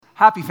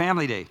Happy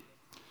Family Day.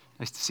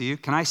 Nice to see you.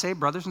 Can I say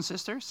brothers and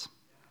sisters?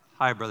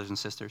 Hi, brothers and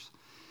sisters.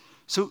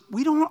 So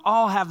we don't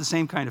all have the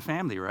same kind of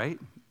family, right?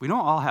 We don't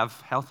all have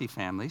healthy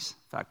families.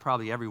 In fact,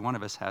 probably every one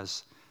of us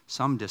has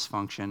some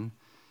dysfunction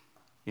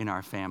in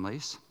our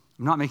families.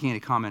 I'm not making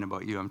any comment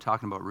about you. I'm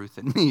talking about Ruth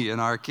and me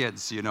and our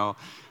kids,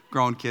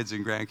 grown kids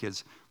and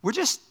grandkids. We're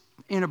just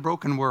in a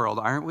broken world,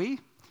 aren't we?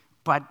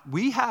 But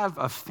we have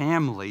a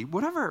family,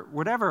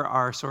 whatever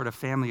our sort of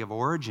family of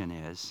origin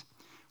is,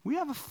 we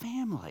have a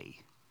family.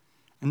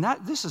 And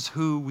this is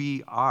who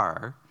we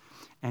are.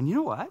 And you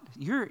know what?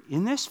 You're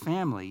in this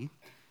family,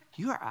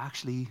 you are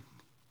actually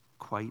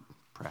quite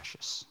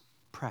precious.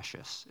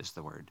 Precious is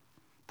the word.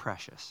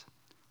 Precious.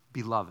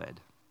 Beloved.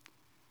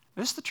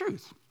 That's the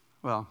truth.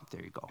 Well,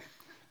 there you go.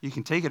 You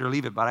can take it or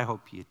leave it, but I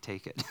hope you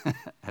take it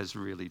as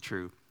really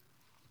true.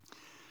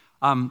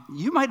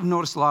 You might have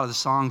noticed a lot of the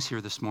songs here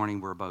this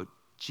morning were about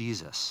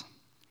Jesus.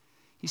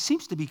 He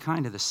seems to be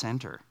kind of the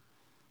center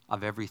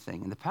of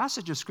everything. And the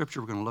passage of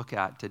Scripture we're going to look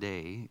at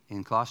today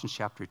in Colossians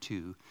chapter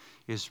 2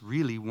 is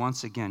really,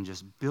 once again,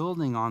 just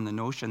building on the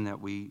notion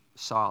that we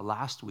saw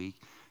last week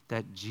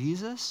that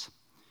Jesus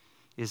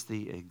is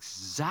the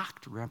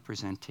exact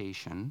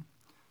representation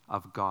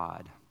of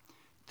God,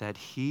 that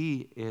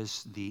he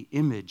is the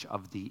image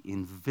of the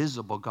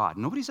invisible God.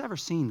 Nobody's ever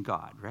seen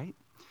God, right?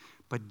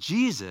 But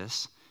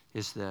Jesus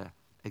is the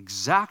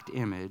exact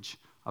image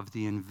of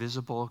the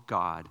invisible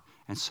God.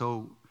 And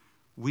so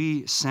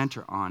we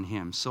center on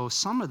him. So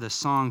some of the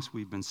songs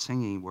we've been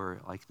singing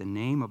were like the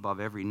name above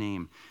every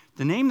name.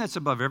 The name that's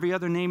above every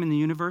other name in the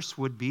universe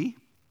would be?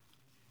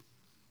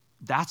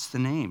 That's the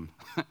name.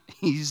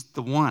 He's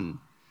the one.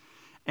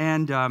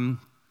 And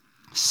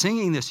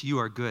singing this, you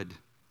are good,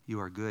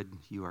 you are good,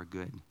 you are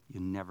good.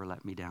 You never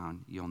let me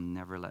down. You'll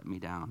never let me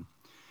down.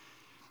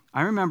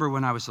 I remember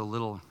when I was a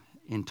little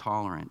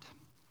intolerant.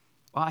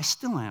 Well, I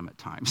still am at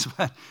times,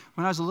 but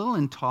when I was a little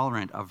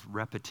intolerant of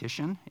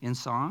repetition in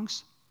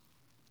songs,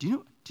 do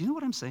you know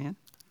what I'm saying?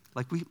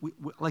 Like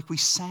we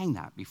sang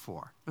that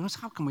before.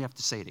 How come we have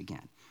to say it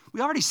again? We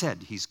already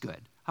said he's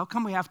good. How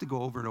come we have to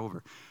go over and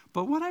over?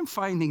 But what I'm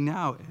finding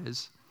now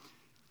is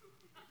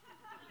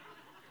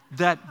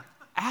that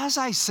as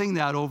I sing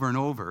that over and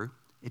over,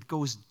 it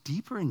goes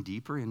deeper and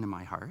deeper into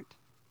my heart.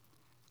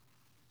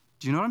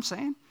 Do you know what I'm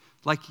saying?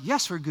 Like,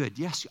 yes, we're good.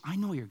 Yes, I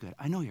know you're good.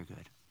 I know you're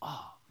good.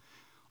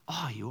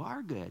 Oh, you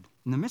are good.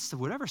 In the midst of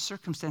whatever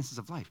circumstances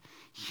of life,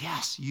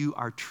 yes, you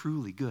are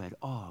truly good.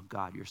 Oh,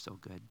 God, you're so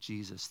good.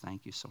 Jesus,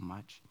 thank you so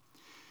much.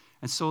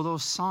 And so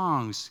those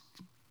songs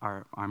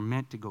are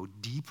meant to go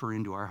deeper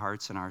into our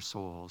hearts and our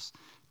souls,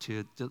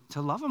 to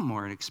love him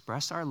more and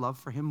express our love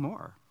for him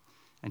more,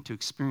 and to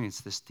experience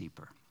this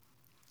deeper.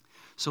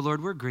 So,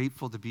 Lord, we're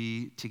grateful to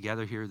be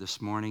together here this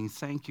morning.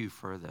 Thank you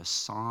for the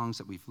songs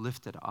that we've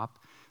lifted up,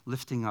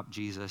 lifting up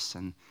Jesus,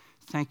 and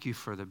thank you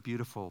for the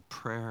beautiful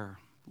prayer,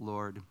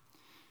 Lord.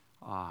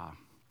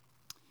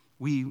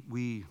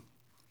 We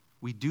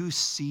do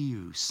see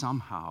you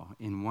somehow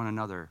in one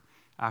another,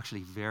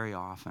 actually very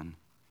often,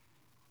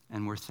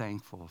 and we're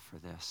thankful for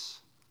this,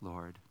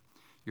 Lord.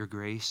 Your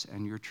grace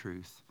and your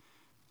truth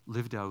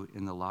lived out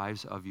in the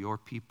lives of your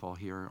people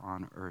here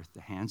on earth, the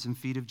hands and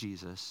feet of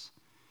Jesus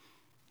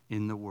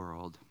in the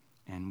world,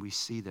 and we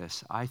see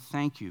this. I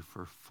thank you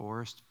for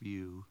Forest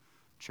View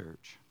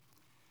Church.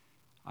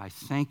 I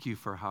thank you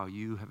for how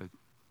you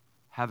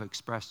have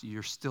expressed,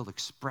 you're still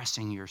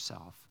expressing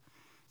yourself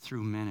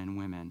through men and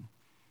women,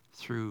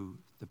 through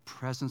the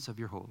presence of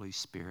your Holy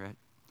Spirit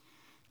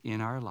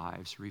in our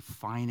lives,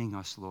 refining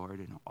us, Lord,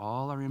 in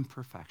all our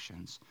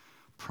imperfections,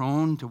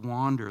 prone to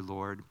wander,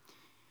 Lord.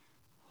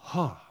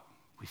 Oh,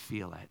 we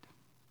feel it.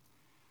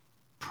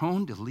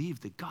 Prone to leave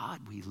the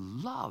God we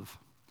love.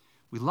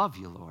 We love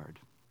you, Lord,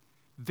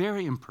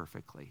 very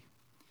imperfectly.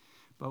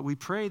 But we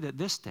pray that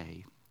this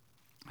day,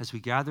 as we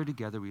gather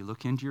together, we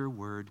look into your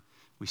word,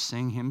 we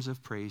sing hymns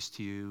of praise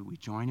to you, we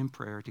join in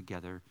prayer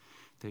together,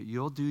 that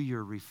you'll do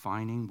your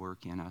refining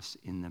work in us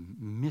in the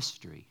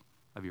mystery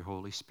of your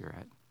Holy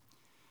Spirit.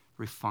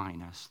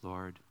 Refine us,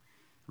 Lord.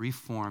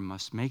 Reform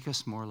us. Make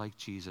us more like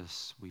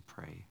Jesus, we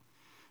pray.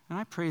 And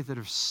I pray that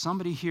if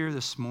somebody here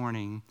this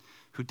morning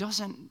who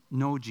doesn't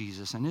know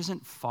Jesus and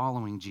isn't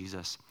following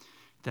Jesus,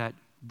 that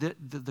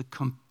the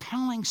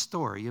compelling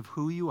story of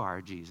who you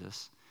are,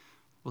 Jesus,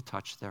 will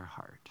touch their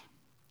heart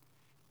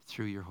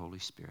through your Holy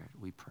Spirit,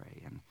 we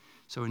pray. And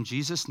so in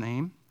Jesus'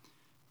 name,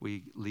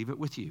 we leave it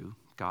with you,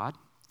 God,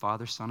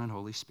 Father, Son, and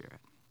Holy Spirit.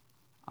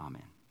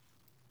 Amen.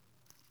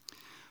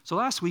 So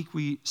last week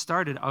we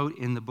started out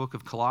in the book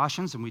of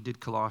Colossians, and we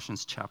did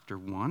Colossians chapter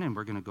 1, and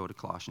we're going to go to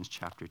Colossians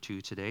chapter 2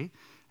 today.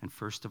 And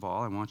first of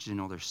all, I want you to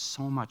know there's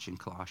so much in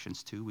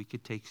Colossians 2. We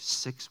could take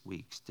 6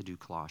 weeks to do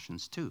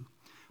Colossians 2,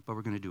 but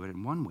we're going to do it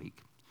in 1 week.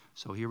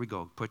 So here we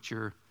go. Put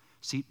your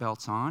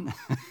seatbelts on,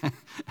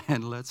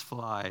 and let's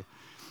fly.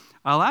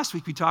 Last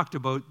week we talked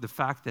about the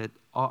fact that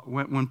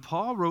when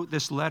Paul wrote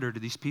this letter to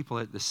these people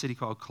at the city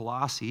called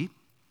Colossae,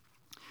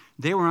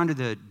 they were under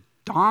the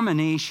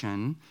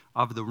domination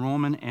of the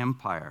Roman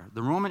Empire.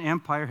 The Roman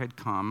Empire had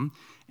come,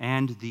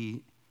 and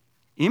the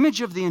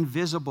image of the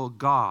invisible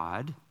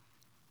God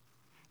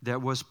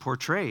that was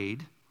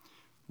portrayed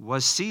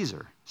was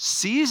Caesar.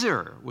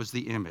 Caesar was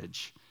the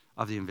image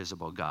of the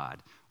invisible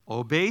God.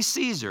 Obey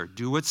Caesar.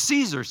 Do what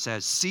Caesar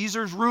says.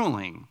 Caesar's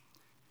ruling.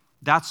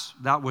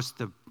 That was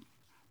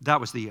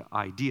the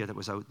idea that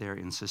was out there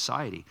in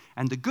society.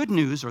 And the good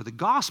news, or the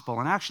gospel,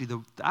 and actually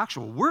the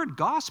actual word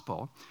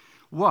gospel,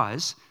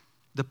 was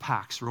the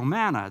Pax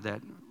Romana,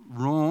 that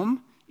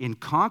Rome, in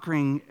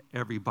conquering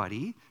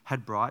everybody,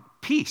 had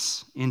brought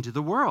peace into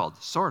the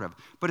world, sort of.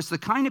 But it's the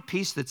kind of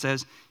peace that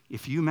says,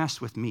 if you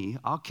mess with me,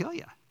 I'll kill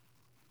you.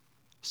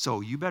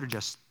 So you better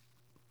just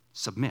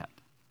submit.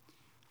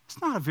 It's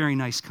not a very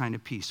nice kind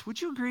of peace.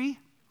 Would you agree?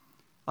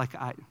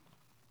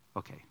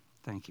 Okay,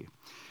 thank you.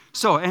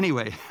 So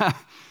anyway,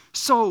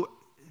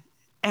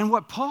 and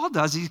what Paul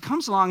does, he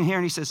comes along here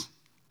and he says,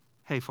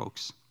 hey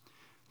folks,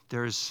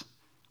 there's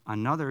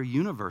another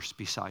universe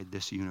beside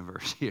this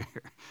universe here.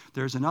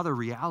 There's another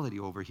reality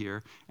over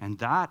here, and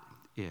that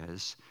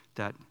is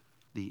that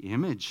the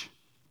image,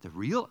 the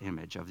real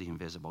image of the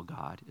invisible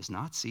God is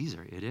not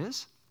Caesar, it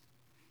is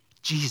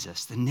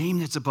Jesus, the name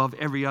that's above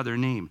every other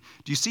name.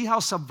 Do you see how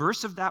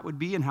subversive that would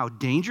be and how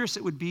dangerous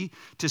it would be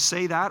to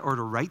say that or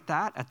to write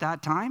that at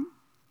that time?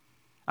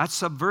 That's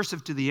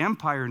subversive to the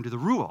empire and to the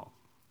rule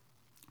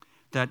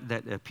that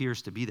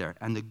appears to be there.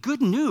 And the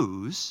good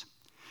news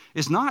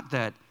is not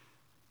that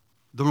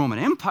the Roman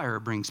Empire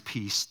brings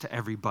peace to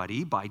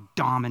everybody by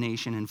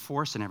domination and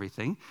force and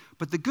everything,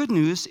 but the good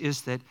news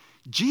is that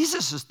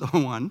Jesus is the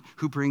one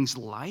who brings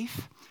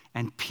life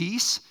and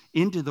peace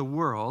into the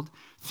world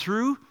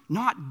through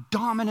not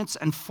dominance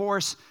and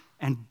force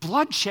and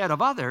bloodshed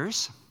of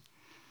others,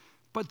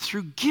 but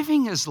through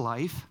giving his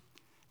life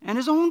and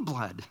his own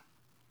blood.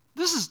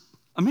 This is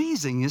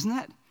amazing, isn't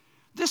it?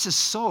 This is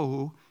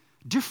so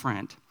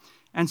different.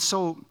 And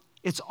so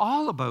it's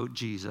all about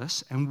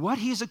Jesus and what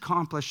he's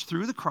accomplished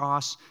through the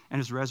cross and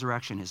his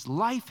resurrection. His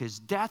life, his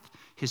death,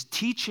 his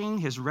teaching,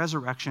 his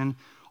resurrection,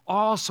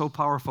 all so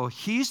powerful.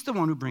 He's the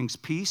one who brings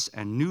peace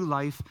and new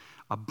life,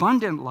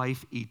 abundant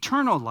life,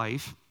 eternal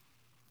life.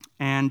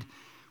 And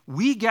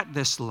we get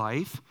this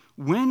life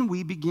when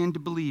we begin to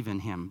believe in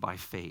him by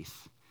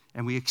faith.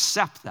 And we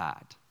accept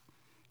that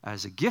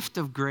as a gift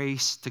of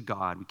grace to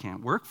God. We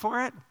can't work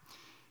for it.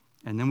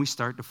 And then we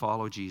start to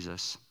follow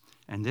Jesus.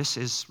 And this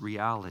is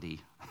reality.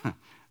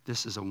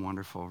 This is a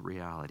wonderful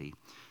reality.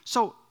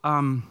 So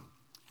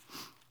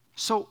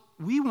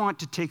we want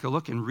to take a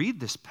look and read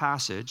this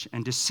passage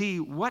and to see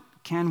what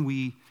can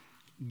we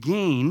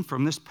gain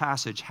from this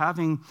passage,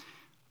 having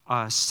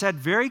said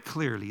very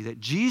clearly that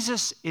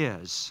Jesus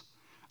is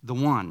the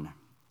one.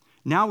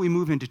 Now we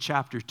move into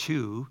chapter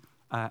 2,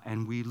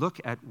 and we look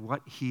at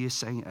what he is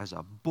saying as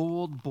a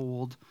bold,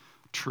 bold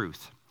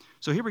truth.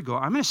 So here we go.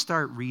 I'm going to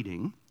start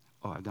reading.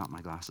 Oh, I got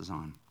my glasses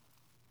on.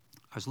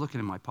 I was looking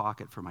in my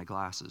pocket for my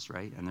glasses,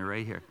 right? And they're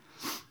right here.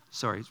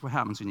 Sorry, it's what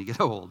happens when you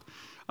get old.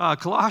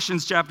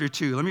 Colossians chapter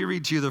 2. Let me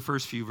read to you the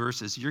first few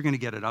verses. You're going to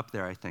get it up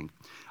there, I think.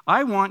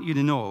 I want you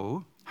to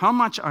know how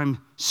much I'm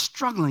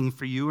struggling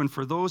for you and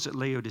for those at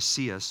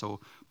Laodicea. So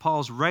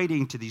Paul's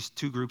writing to these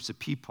two groups of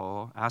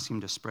people, asking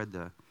them to spread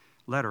the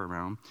letter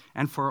around.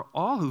 And for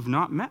all who've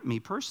not met me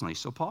personally.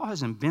 So Paul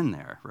hasn't been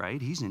there, right?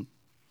 Do you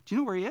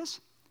know where he is?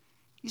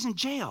 He's in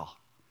jail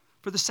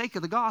for the sake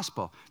of the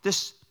gospel.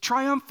 This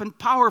triumphant,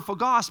 powerful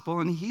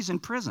gospel, and he's in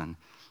prison.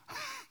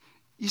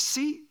 You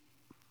see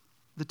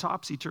the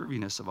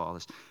topsy-turviness of all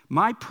this.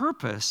 My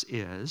purpose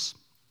is,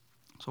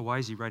 so why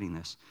is he writing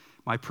this?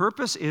 My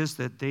purpose is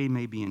that they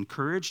may be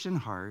encouraged in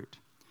heart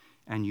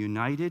and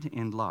united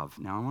in love.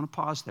 Now, I want to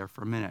pause there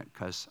for a minute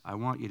because I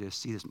want you to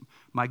see this.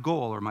 My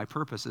goal or my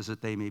purpose is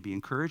that they may be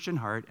encouraged in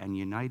heart and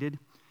united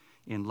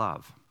in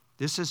love.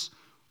 This is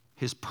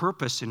his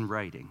purpose in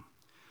writing.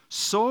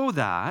 So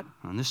that,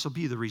 and this will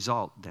be the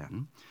result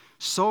then,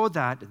 so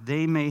that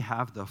they may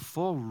have the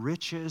full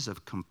riches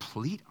of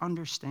complete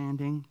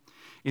understanding,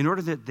 in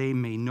order that they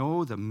may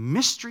know the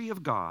mystery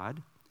of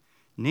God,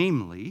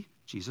 namely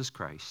Jesus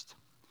Christ.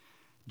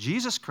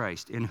 Jesus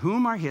Christ, in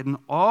whom are hidden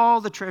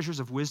all the treasures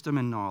of wisdom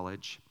and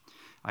knowledge.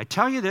 I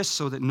tell you this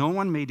so that no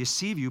one may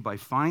deceive you by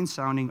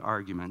fine-sounding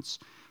arguments.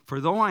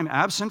 For though I'm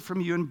absent from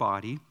you in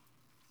body,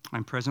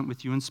 I'm present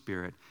with you in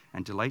spirit,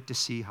 and delight to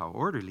see how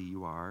orderly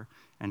you are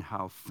and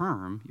how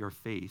firm your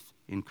faith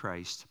in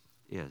Christ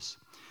is.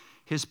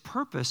 His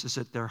purpose is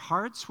that their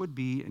hearts would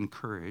be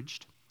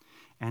encouraged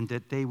and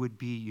that they would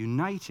be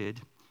united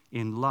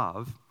in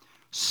love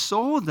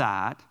so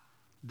that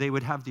they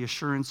would have the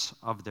assurance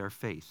of their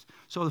faith.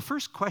 So the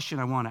first question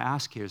I want to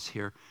ask is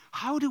here,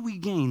 how do we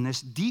gain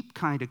this deep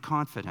kind of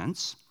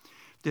confidence,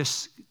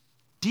 this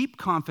deep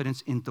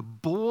confidence in the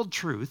bold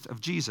truth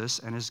of Jesus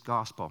and his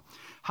gospel?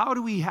 How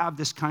do we have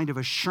this kind of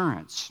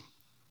assurance,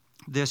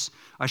 this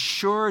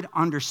assured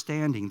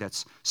understanding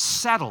that's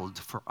settled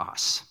for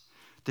us,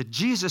 that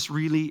Jesus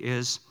really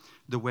is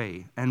the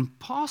way? And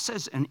Paul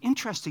says an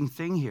interesting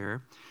thing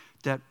here,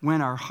 that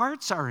when our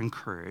hearts are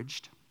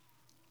encouraged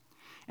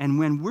and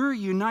when we're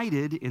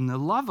united in the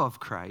love of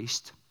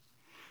Christ,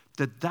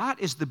 that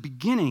is the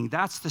beginning,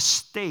 that's the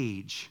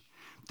stage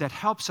that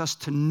helps us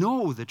to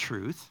know the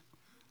truth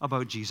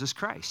about Jesus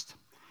Christ.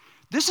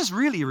 This is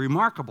really a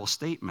remarkable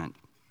statement.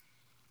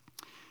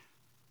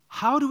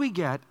 How do we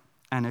get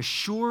an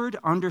assured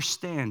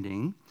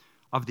understanding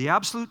of the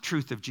absolute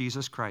truth of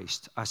Jesus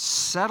Christ, a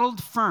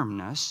settled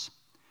firmness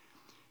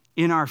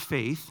in our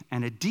faith,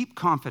 and a deep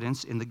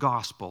confidence in the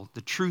gospel,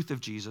 the truth of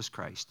Jesus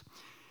Christ?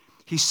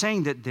 He's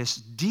saying that this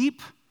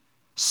deep,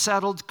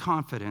 settled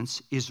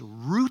confidence is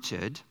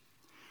rooted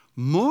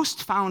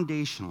most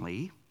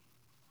foundationally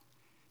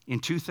in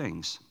two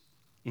things: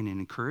 in an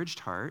encouraged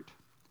heart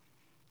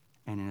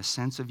and in a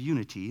sense of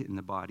unity in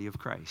the body of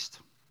Christ.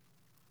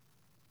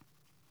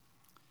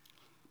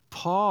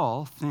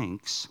 Paul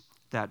thinks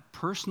that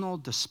personal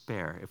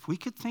despair, if we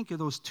could think of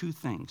those two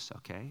things,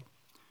 okay?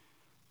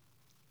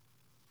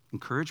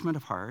 Encouragement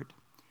of heart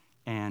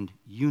and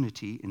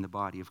unity in the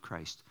body of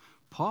Christ.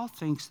 Paul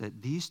thinks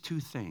that these two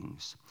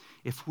things,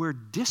 if we're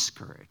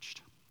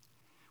discouraged,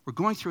 we're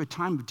going through a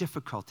time of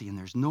difficulty and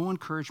there's no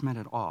encouragement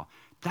at all,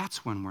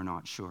 that's when we're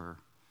not sure.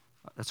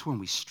 That's when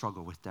we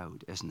struggle with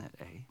doubt, isn't it,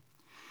 eh?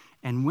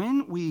 And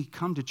when we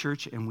come to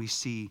church and we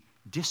see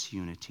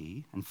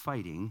disunity and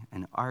fighting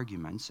and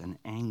arguments and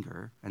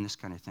anger and this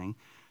kind of thing,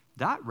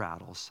 that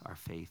rattles our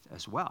faith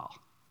as well.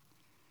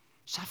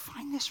 So I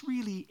find this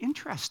really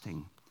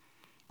interesting.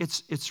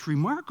 It's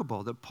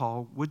remarkable that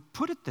Paul would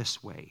put it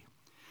this way,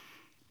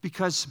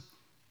 because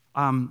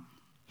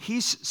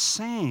he's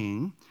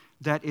saying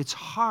that it's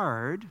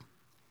hard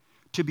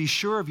to be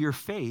sure of your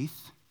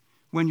faith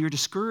when you're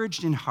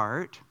discouraged in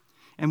heart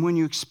and when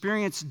you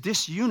experience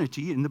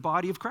disunity in the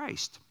body of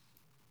Christ.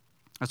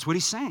 That's what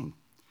he's saying.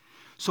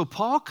 So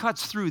Paul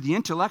cuts through the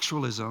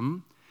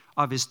intellectualism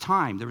of his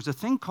time. There was a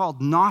thing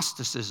called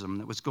Gnosticism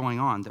that was going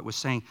on that was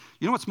saying,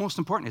 you know what's most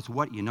important? It's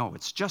what you know.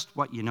 It's just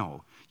what you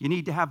know. You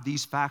need to have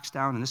these facts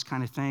down and this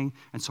kind of thing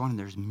and so on. And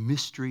there's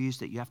mysteries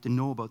that you have to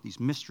know about, these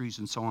mysteries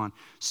and so on,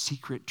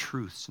 secret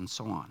truths and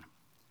so on.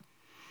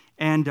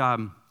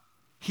 And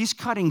he's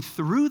cutting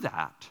through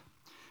that.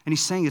 And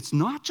he's saying it's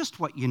not just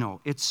what you know.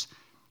 It's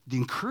the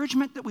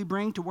encouragement that we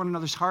bring to one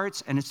another's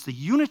hearts, and it's the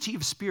unity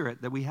of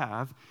spirit that we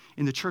have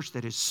in the church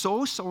that is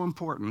so, so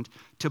important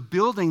to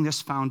building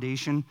this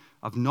foundation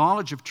of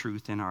knowledge of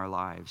truth in our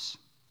lives.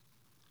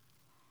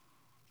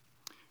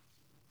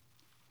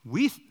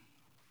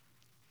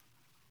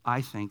 I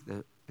think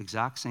the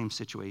exact same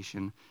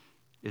situation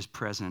is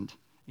present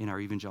in our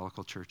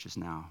evangelical churches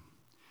now.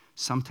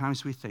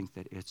 Sometimes we think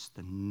that it's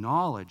the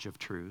knowledge of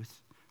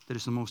truth that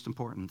is the most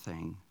important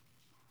thing,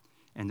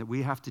 and that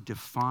we have to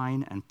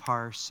define and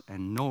parse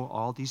and know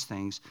all these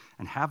things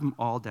and have them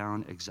all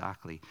down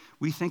exactly.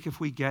 We think if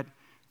we get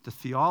the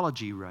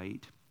theology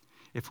right,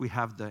 if we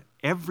have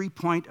every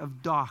point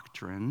of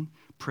doctrine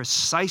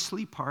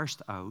precisely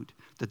parsed out,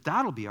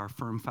 that'll be our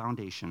firm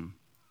foundation.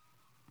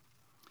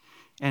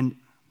 And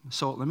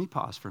so let me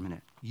pause for a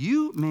minute.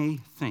 You may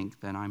think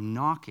that I'm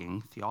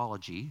knocking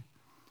theology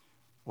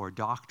or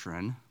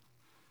doctrine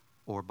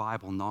or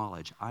Bible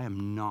knowledge. I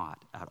am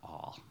not at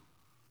all.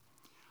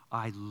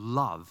 I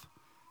love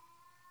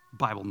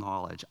Bible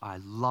knowledge.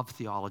 I love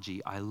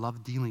theology. I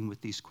love dealing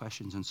with these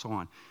questions and so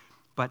on.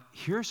 But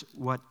here's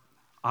what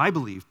I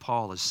believe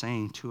Paul is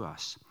saying to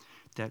us,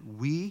 that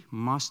we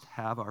must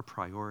have our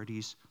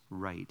priorities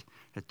right.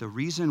 That the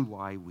reason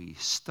why we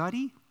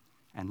study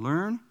and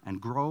learn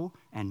and grow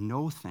and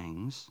know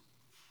things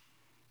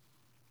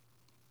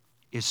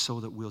is so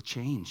that we'll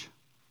change,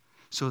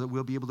 so that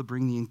we'll be able to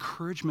bring the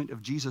encouragement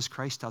of Jesus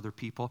Christ to other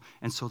people,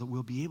 and so that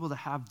we'll be able to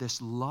have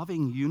this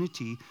loving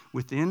unity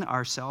within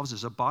ourselves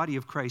as a body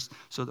of Christ,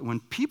 so that when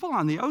people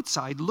on the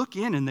outside look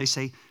in and they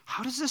say,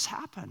 how does this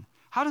happen?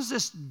 How does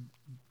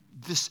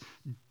this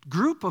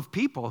group of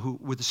people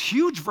with this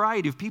huge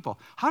variety of people,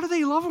 how do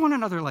they love one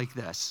another like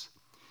this?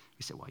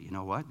 We say, well, you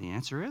know what? The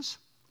answer is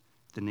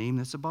the name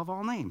that's above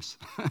all names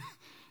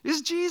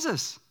is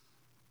Jesus.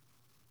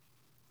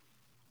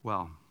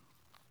 Well,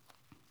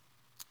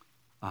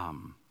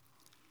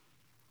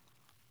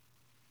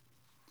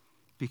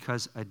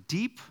 because a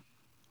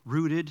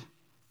deep-rooted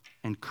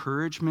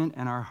encouragement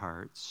in our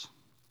hearts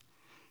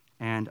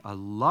and a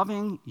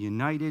loving,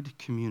 united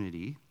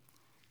community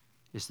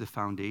is the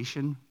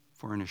foundation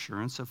for an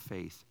assurance of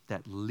faith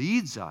that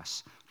leads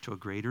us to a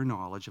greater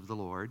knowledge of the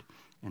Lord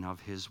and of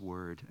His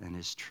Word and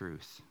His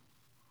truth.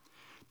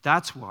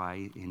 That's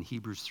why in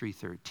Hebrews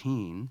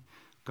 3:13,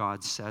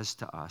 God says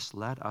to us,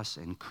 let us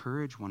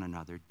encourage one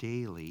another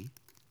daily,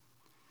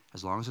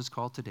 as long as it's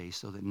called today,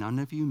 so that none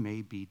of you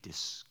may be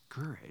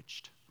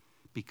discouraged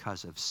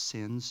because of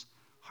sin's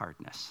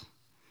hardness.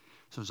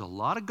 So there's a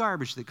lot of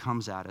garbage that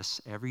comes at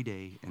us every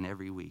day and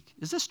every week.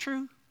 Is this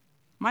true?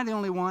 Am I the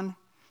only one?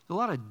 There's a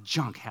lot of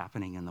junk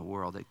happening in the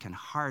world that can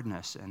harden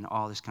us and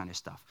all this kind of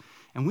stuff.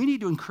 And we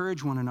need to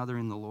encourage one another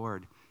in the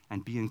Lord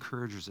and be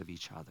encouragers of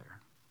each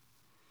other.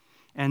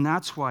 And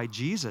that's why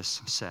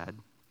Jesus said,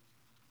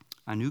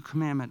 a new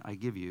commandment I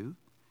give you,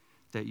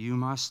 that you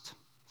must,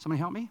 somebody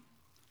help me?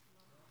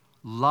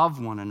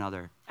 Love one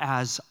another.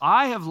 As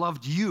I have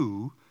loved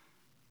you,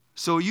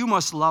 so you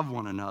must love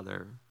one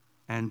another.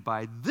 And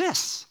by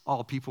this,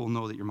 all people will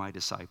know that you're my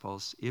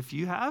disciples, if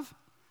you have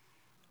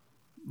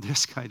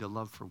this kind of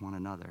love for one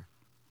another.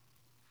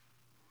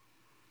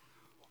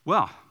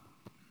 Well,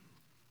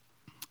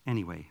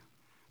 anyway,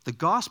 the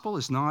gospel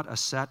is not a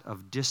set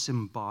of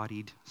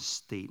disembodied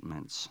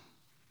statements.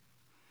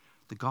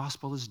 The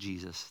gospel is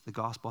Jesus. The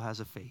gospel has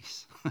a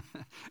face.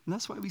 And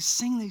that's why we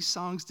sing these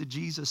songs to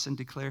Jesus and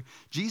declare,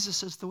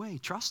 Jesus is the way.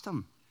 Trust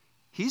him.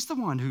 He's the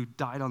one who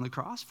died on the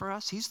cross for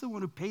us. He's the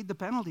one who paid the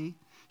penalty.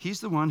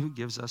 He's the one who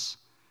gives us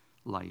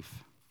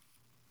life.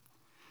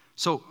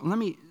 So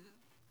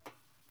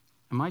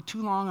am I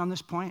too long on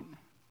this point?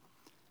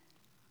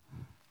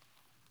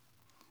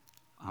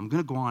 I'm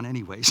going to go on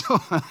anyway, so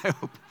I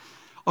hope.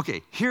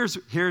 Okay,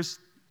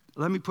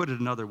 let me put it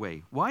another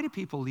way. Why do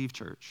people leave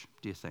church,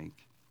 do you think?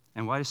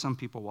 And why do some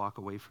people walk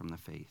away from the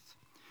faith?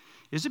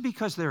 Is it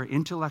because there are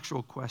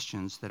intellectual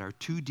questions that are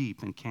too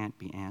deep and can't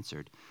be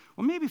answered?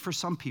 Well, maybe for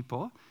some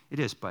people it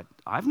is, but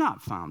I've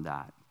not found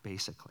that,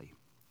 basically.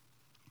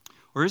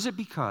 Or is it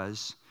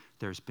because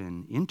there's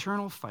been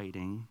internal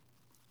fighting,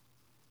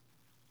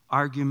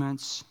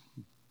 arguments,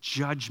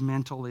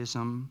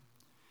 judgmentalism?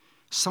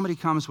 Somebody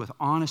comes with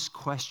honest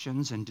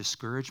questions and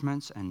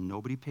discouragements and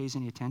nobody pays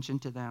any attention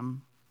to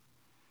them.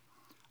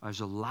 There's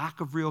a lack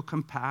of real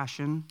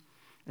compassion.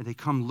 And they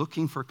come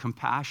looking for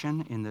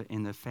compassion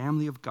in the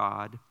family of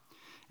God,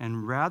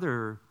 and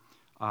rather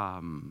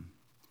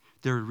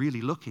they're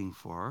really looking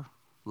for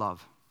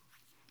love.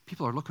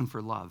 People are looking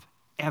for love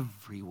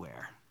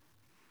everywhere.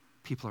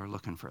 People are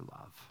looking for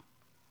love.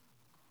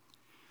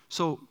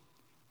 So,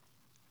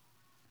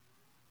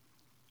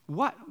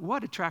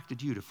 what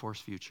attracted you to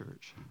Forest View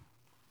Church?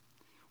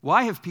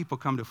 Why have people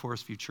come to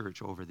Forest View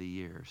Church over the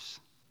years?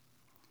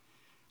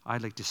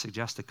 I'd like to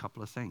suggest a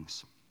couple of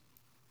things.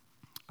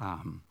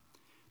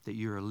 That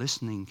you're a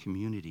listening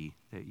community,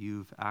 that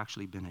you've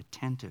actually been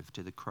attentive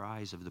to the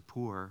cries of the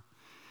poor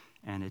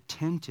and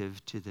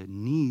attentive to the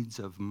needs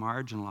of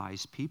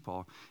marginalized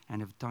people, and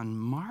have done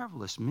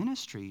marvelous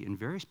ministry in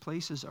various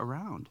places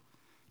around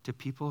to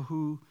people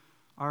who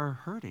are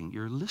hurting.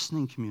 You're a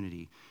listening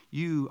community.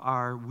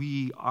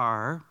 We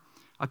are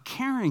a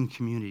caring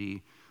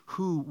community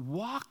who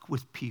walk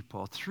with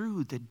people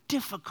through the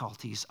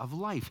difficulties of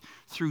life,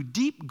 through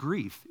deep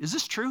grief. Is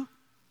this true?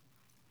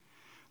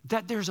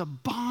 That there's a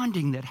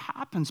bonding that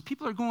happens.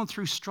 People are going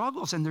through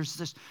struggles, and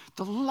there's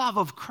the love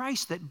of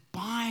Christ that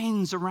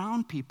binds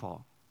around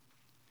people.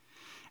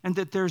 And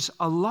that there's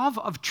a love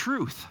of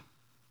truth.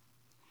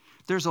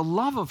 There's a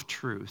love of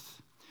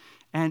truth.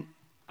 And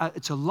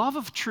it's a love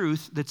of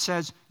truth that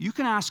says, you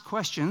can ask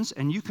questions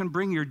and you can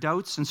bring your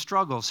doubts and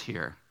struggles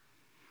here.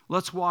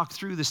 Let's walk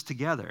through this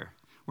together.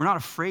 We're not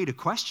afraid of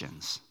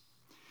questions.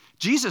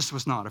 Jesus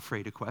was not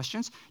afraid of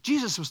questions.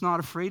 Jesus was not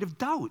afraid of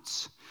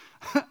doubts.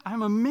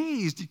 I'm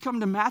amazed. You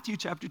come to Matthew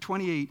chapter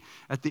 28.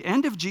 At the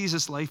end of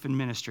Jesus' life and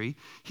ministry,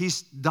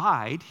 he's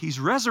died, he's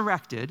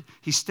resurrected,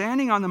 he's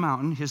standing on the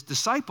mountain, his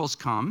disciples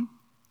come,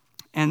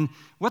 and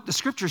what the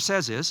scripture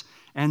says is,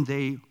 and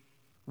they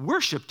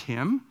worshiped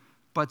him,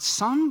 but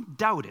some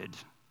doubted.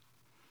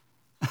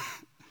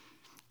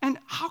 And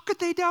how could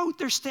they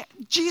doubt?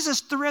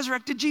 Jesus, the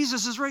resurrected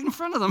Jesus, is right in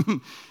front of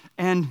them.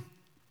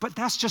 But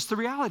that's just the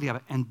reality of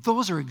it. And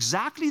those are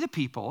exactly the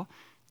people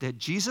that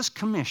Jesus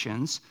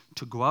commissions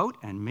to go out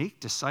and make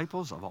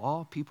disciples of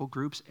all people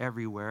groups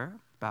everywhere,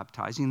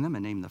 baptizing them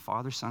in the name of the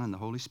Father, Son, and the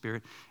Holy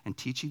Spirit, and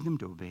teaching them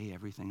to obey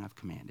everything I've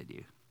commanded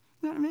you.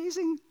 Isn't that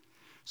amazing?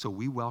 So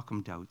we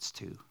welcome doubts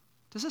too.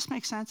 Does this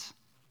make sense?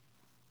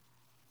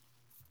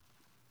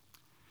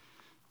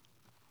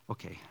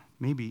 Okay,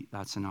 maybe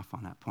that's enough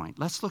on that point.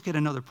 Let's look at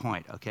another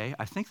point, okay?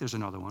 I think there's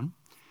another one.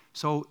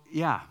 So,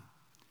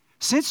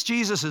 since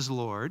Jesus is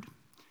Lord,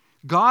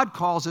 God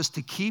calls us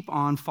to keep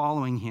on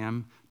following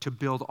him, to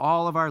build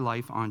all of our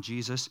life on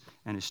Jesus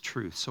and his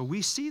truth. So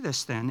we see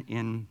this then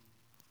in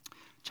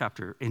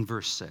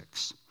verse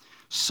 6.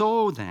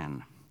 So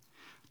then,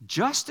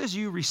 just as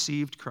you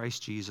received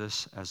Christ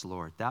Jesus as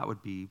Lord, that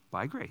would be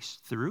by grace,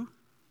 through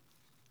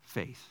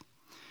faith.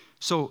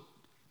 So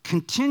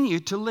continue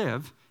to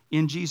live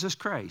in Jesus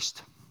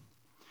Christ,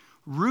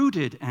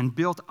 rooted and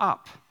built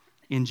up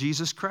in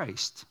Jesus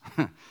Christ,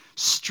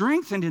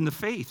 strengthened in the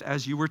faith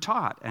as you were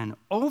taught, and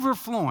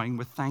overflowing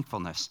with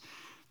thankfulness.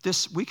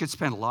 We could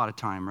spend a lot of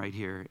time right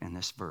here in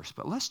this verse,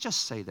 but let's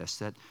just say this,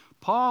 that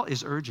Paul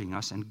is urging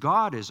us, and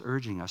God is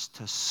urging us,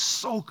 to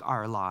soak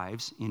our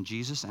lives in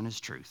Jesus and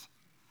his truth,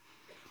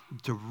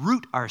 to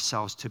root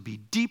ourselves, to be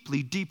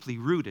deeply, deeply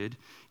rooted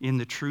in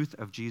the truth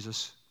of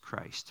Jesus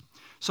Christ.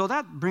 So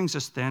that brings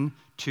us then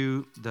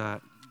to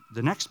the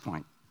next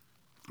point.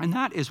 And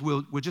that is,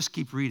 we'll just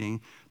keep reading,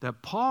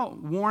 that Paul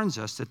warns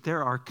us that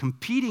there are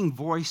competing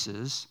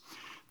voices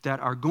that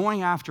are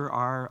going after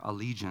our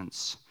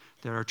allegiance,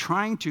 that are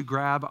trying to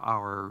grab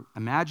our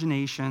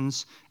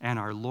imaginations and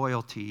our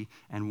loyalty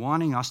and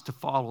wanting us to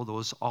follow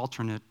those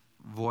alternate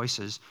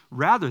voices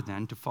rather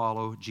than to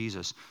follow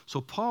Jesus.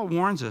 So Paul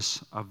warns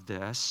us of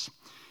this.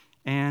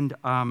 And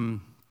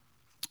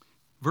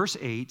verse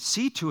 8,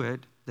 see to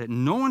it that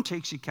no one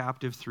takes you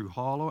captive through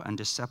hollow and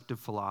deceptive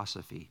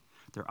philosophy.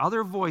 There are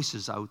other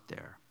voices out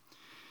there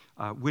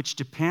which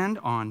depend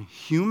on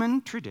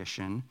human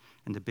tradition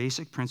and the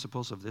basic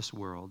principles of this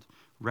world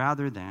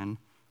rather than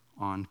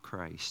on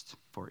Christ.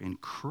 For in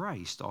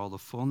Christ all the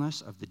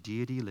fullness of the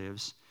deity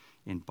lives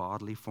in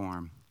bodily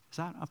form. Is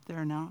that up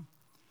there now?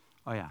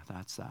 Oh yeah,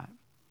 that's that.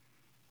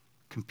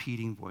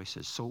 Competing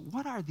voices. So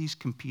what are these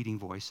competing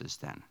voices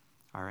then?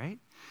 All right?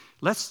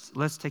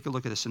 Let's take a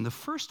look at this. And the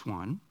first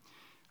one,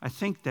 I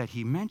think that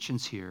he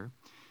mentions here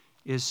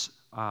is,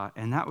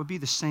 and that would be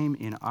the same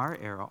in our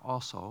era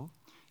also,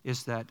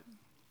 is that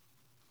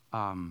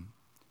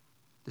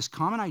this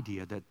common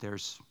idea that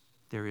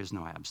there is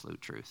no absolute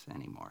truth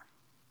anymore.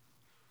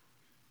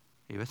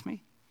 Are you with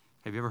me?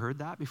 Have you ever heard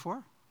that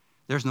before?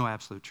 There's no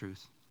absolute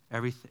truth.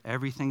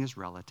 Everything is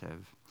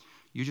relative.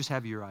 You just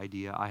have your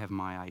idea. I have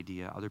my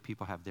idea. Other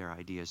people have their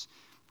ideas.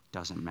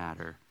 Doesn't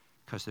matter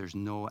because there's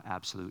no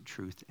absolute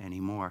truth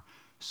anymore.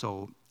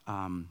 So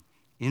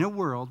in a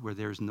world where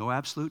there's no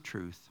absolute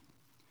truth,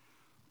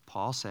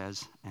 Paul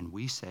says, and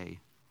we say,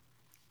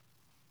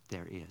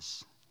 there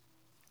is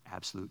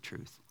absolute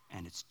truth,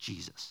 and it's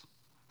Jesus.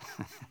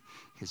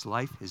 His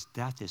life, his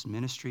death, his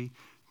ministry.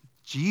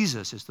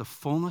 Jesus is the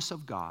fullness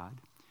of God,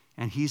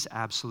 and he's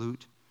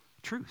absolute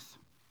truth.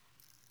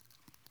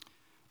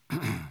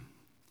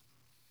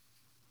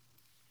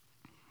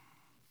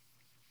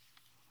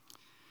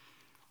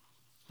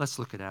 Let's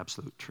look at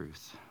absolute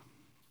truth.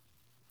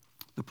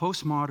 The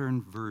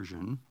postmodern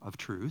version of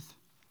truth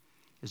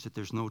is that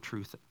there's no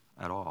truth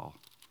at all.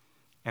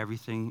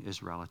 Everything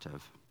is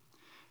relative.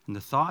 And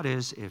the thought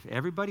is, if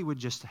everybody would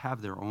just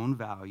have their own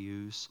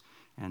values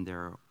and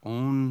their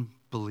own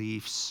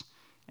beliefs,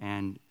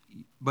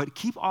 but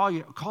keep all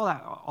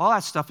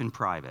that stuff in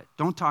private.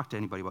 Don't talk to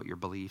anybody about your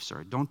beliefs,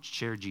 or don't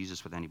share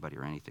Jesus with anybody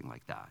or anything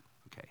like that.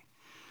 Okay,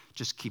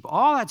 just keep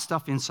all that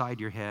stuff inside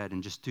your head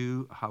and just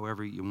do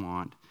however you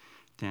want.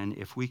 Then,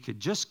 if we could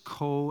just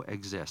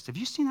coexist. Have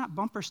you seen that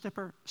bumper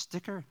sticker?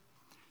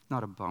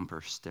 Not a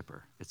bumper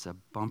sticker. It's a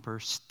bumper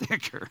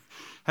sticker.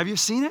 Have you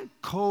seen it?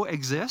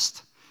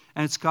 Coexist.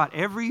 And it's got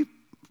every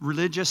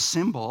religious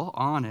symbol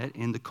on it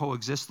in the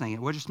coexist thing.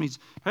 It just means,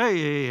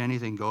 hey,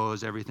 anything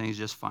goes, everything's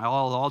just fine.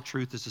 All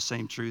truth is the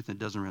same truth. It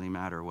doesn't really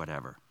matter,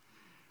 whatever.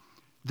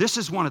 This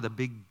is one of the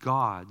big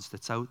gods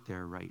that's out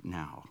there right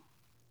now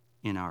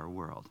in our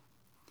world.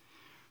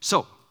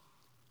 So,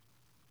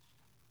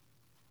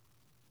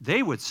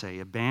 they would say,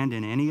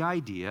 abandon any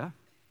idea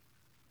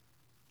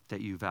that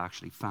you've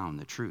actually found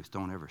the truth.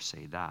 Don't ever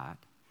say that,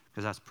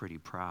 because that's pretty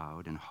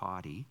proud and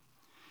haughty.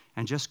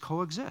 And just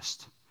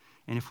coexist.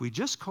 And if we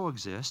just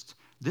coexist,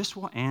 this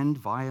will end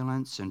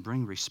violence and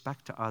bring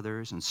respect to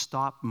others and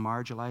stop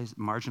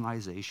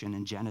marginalization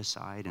and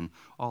genocide and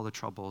all the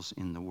troubles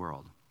in the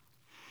world.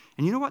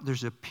 And you know what?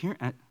 There's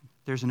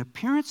an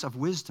appearance of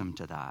wisdom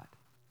to that.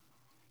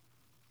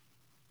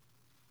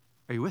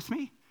 Are you with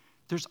me?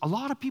 There's a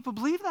lot of people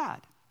believe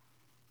that.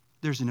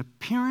 There's an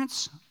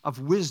appearance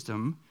of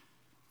wisdom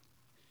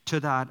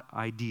to that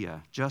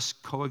idea.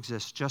 Just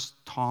coexist, just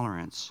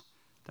tolerance.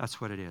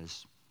 That's what it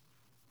is.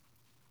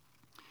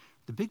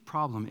 The big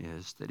problem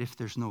is that if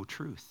there's no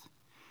truth,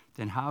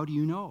 then how do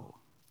you know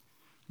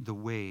the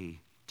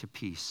way to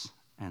peace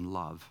and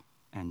love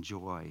and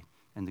joy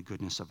and the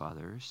goodness of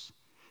others,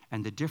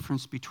 and the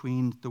difference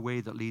between the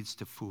way that leads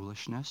to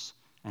foolishness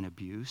and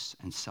abuse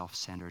and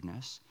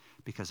self-centeredness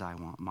because I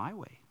want my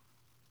way?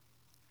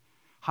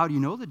 How do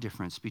you know the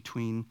difference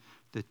between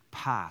the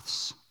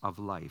paths of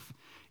life?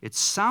 It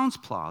sounds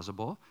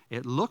plausible.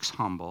 It looks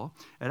humble.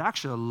 It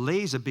actually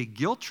lays a big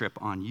guilt trip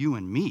on you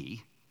and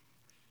me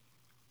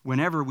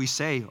whenever we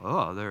say,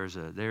 oh, there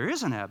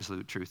is an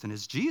absolute truth, and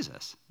it's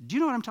Jesus. Do you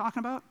know what I'm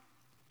talking about?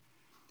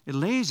 It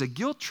lays a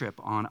guilt trip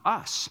on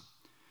us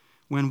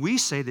when we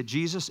say that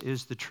Jesus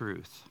is the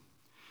truth.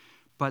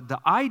 But the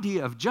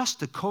idea of just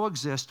to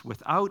coexist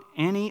without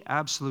any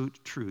absolute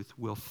truth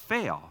will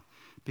fail,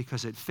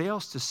 because it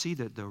fails to see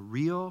that the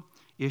real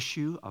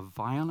issue of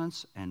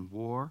violence and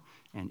war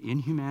and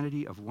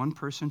inhumanity of one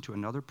person to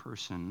another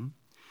person,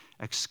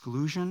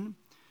 exclusion,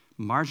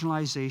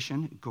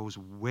 marginalization, goes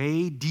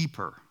way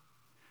deeper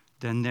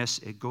than this.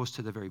 It goes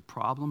to the very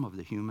problem of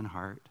the human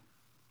heart.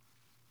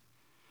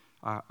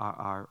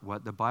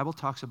 What the Bible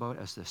talks about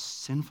as the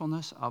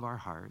sinfulness of our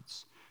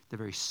hearts, the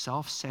very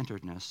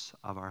self-centeredness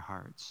of our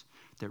hearts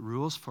that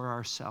rules for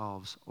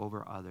ourselves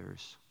over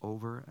others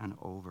over and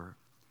over.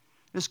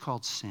 This is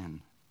called sin.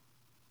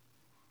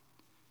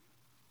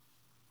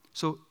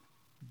 So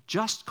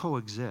just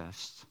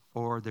coexist,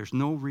 or there's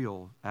no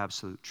real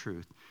absolute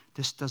truth.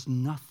 This does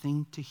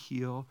nothing to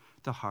heal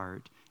the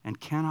heart and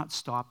cannot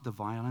stop the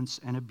violence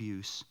and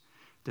abuse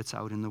that's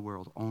out in the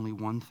world. Only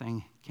one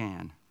thing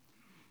can,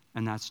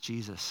 and that's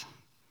Jesus.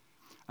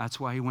 That's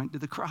why he went to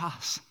the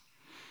cross.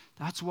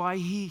 That's why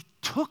he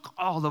took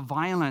all the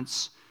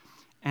violence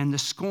and the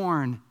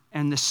scorn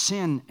and the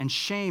sin and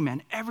shame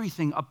and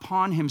everything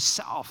upon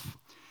himself.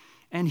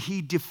 And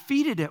he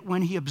defeated it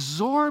when he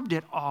absorbed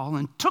it all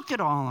and took it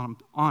all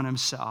on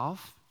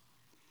himself.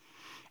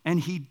 And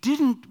he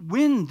didn't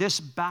win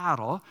this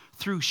battle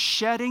through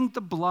shedding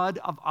the blood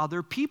of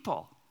other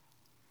people.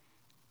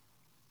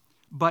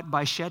 but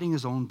by shedding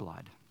his own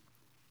blood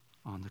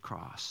on the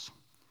cross.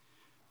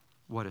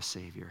 What a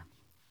Savior.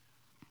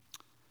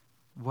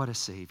 What a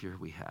Savior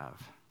we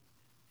have.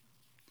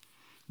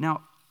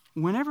 Now,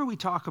 whenever we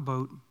talk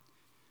about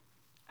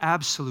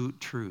absolute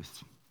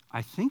truth,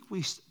 I think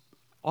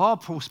all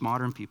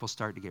postmodern people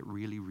start to get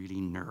really,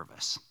 really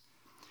nervous.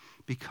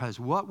 Because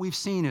what we've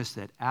seen is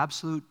that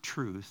absolute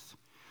truth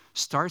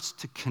starts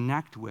to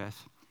connect with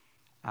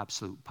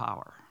absolute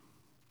power.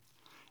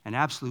 And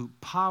absolute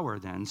power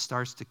then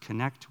starts to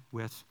connect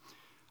with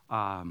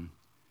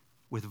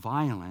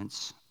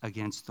violence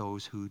against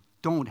those who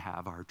don't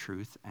have our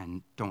truth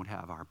and don't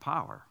have our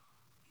power.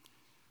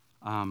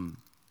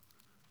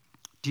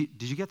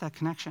 Did you get that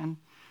connection?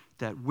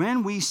 That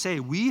when we say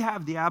we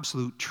have the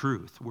absolute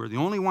truth, we're the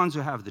only ones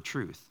who have the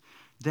truth,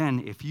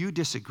 then if you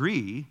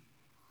disagree,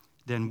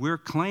 then we're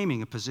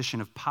claiming a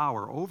position of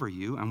power over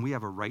you, and we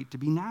have a right to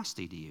be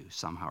nasty to you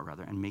somehow or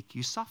other and make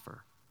you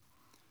suffer.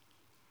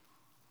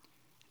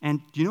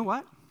 And you know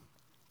what?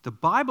 The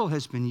Bible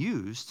has been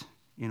used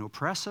in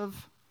oppressive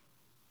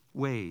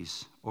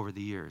ways over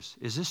the years.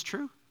 Is this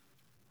true?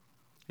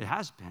 It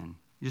has been.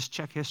 Just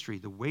check history.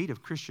 The weight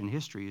of Christian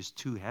history is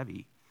too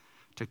heavy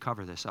to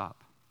cover this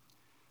up.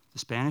 The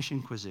Spanish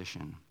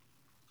Inquisition,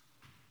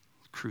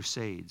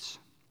 Crusades.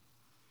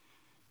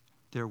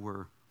 There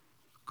were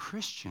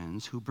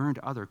Christians who burned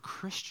other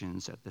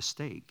Christians at the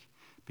stake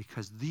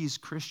because these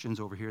Christians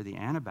over here, the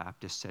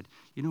Anabaptists, said,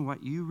 you know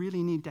what, you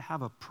really need to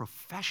have a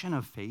profession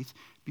of faith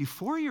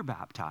before you're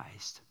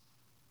baptized.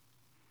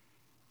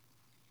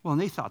 Well,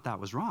 and they thought that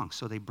was wrong,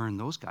 so they burned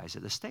those guys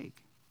at the stake.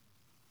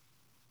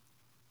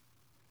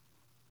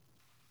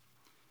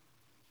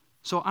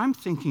 So I'm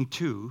thinking,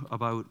 too,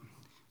 about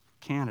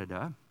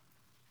Canada.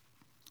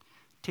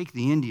 Take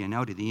the Indian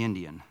out of the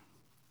Indian.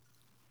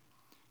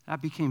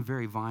 That became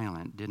very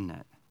violent, didn't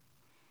it?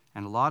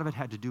 And a lot of it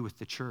had to do with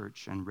the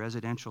church and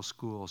residential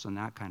schools and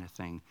that kind of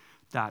thing.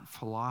 That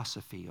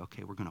philosophy,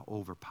 okay, we're going to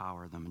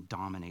overpower them and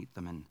dominate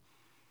them. And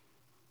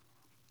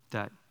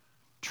that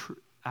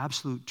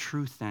absolute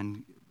truth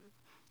then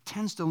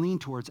tends to lean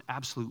towards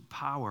absolute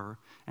power.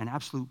 And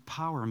absolute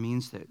power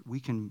means that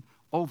we can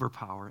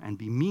overpower and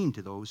be mean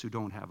to those who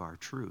don't have our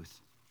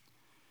truth.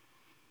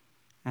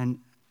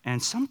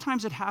 And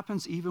sometimes it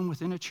happens even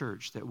within a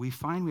church that we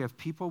find we have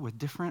people with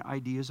different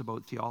ideas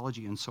about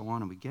theology and so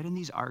on, and we get in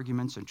these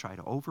arguments and try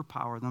to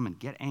overpower them and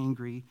get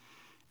angry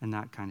and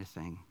that kind of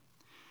thing.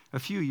 A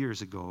few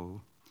years ago,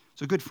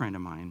 it's a good friend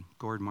of mine,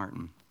 Gord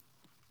Martin,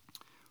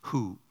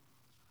 who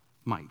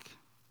Mike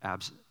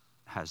has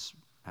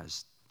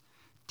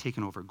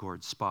taken over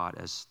Gord's spot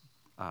as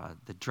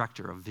the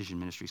director of Vision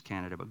Ministries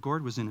Canada. But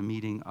Gord was in a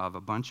meeting of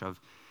a bunch of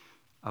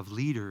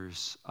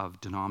leaders of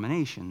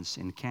denominations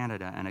in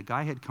Canada, and a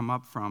guy had come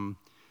up from,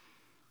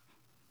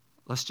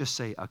 let's just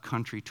say, a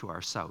country to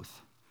our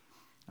south,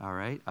 all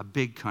right? A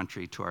big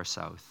country to our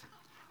south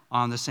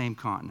on the same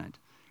continent.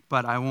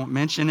 But I won't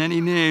mention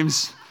any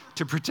names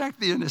to protect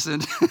the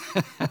innocent.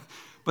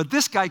 But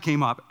this guy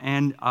came up,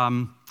 and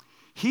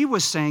he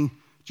was saying,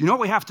 do you know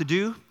what we have to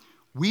do?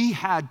 We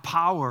had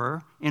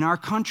power in our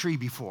country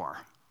before.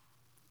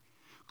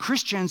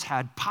 Christians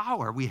had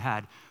power. We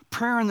had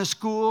prayer in the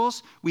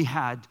schools. We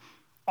had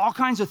all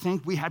kinds of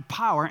things. We had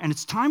power, and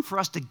it's time for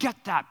us to get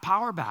that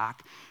power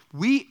back.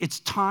 It's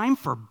time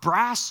for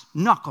brass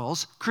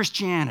knuckles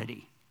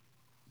Christianity.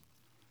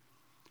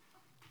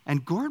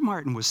 And Gord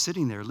Martin was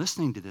sitting there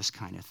listening to this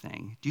kind of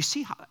thing. Do you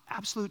see how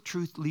absolute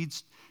truth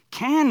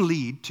can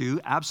lead to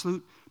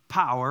absolute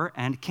power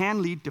and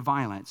can lead to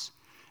violence?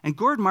 And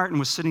Gord Martin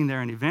was sitting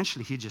there, and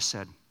eventually he just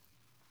said,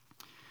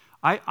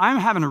 I'm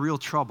having a real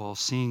trouble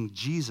seeing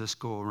Jesus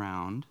go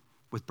around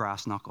with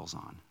brass knuckles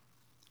on.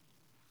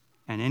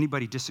 And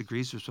anybody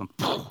disagrees with him,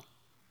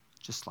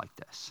 just like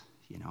this,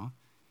 you know.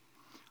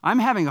 I'm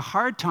having a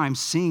hard time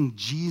seeing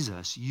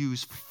Jesus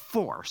use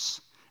force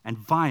and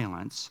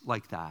violence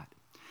like that.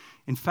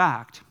 In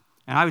fact,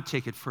 and I would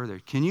take it further,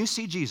 can you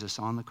see Jesus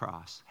on the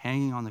cross,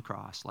 hanging on the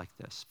cross like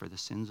this for the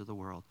sins of the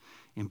world,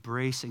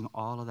 embracing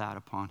all of that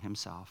upon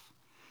himself,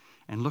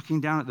 and looking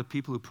down at the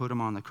people who put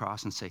him on the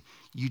cross and say,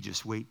 you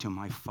just wait till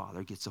my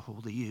Father gets a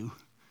hold of you.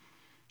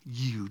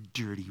 You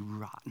dirty,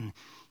 rotten.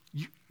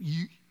 You.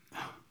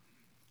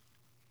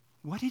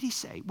 What did he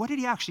say? What did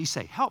he actually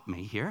say? Help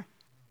me here.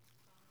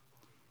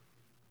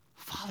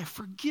 Father,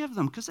 forgive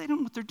them, because they don't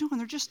know what they're doing.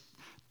 They're just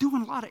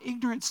doing a lot of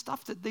ignorant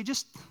stuff that they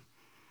just,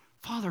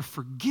 Father,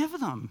 forgive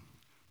them.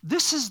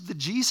 This is the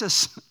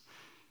Jesus.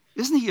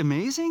 Isn't he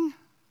amazing?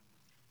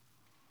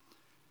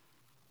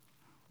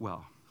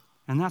 Well,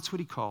 and that's what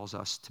he calls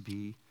us to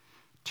be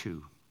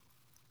too.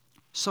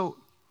 So,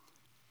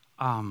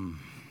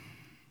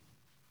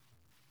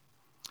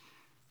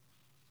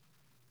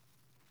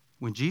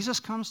 when Jesus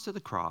comes to the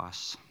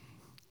cross,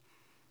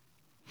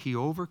 he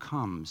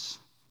overcomes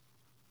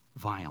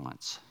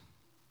violence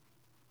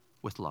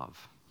with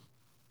love.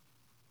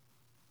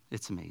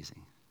 It's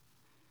amazing.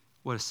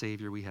 What a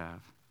Savior we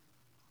have.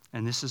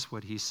 And this is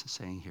what he's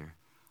saying here.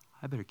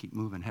 I better keep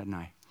moving, hadn't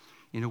I?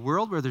 In a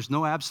world where there's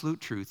no absolute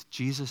truth,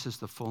 Jesus is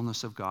the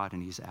fullness of God,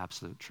 and he's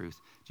absolute truth.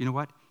 Do you know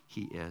what?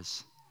 He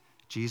is.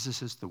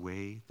 Jesus is the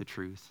way, the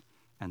truth,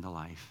 and the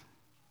life.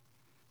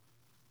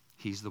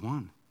 He's the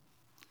one.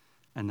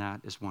 And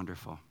that is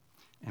wonderful.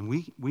 And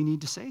we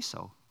need to say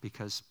so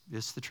because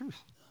it's the truth,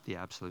 the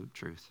absolute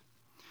truth.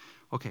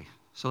 Okay,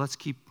 so let's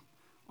keep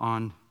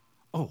on.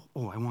 I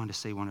wanted to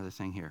say one other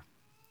thing here.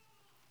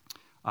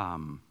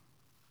 No,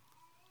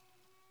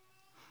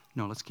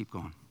 let's keep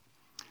going.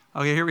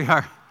 Okay, here we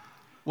are.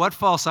 What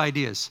false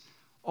ideas?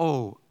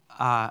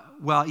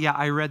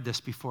 I read this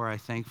before, I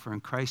think. For in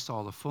Christ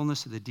all the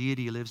fullness of the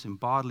deity lives in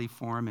bodily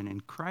form, and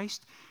in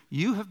Christ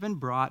you have been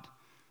brought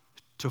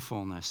to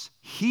fullness.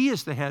 He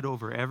is the head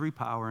over every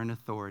power and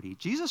authority.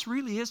 Jesus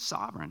really is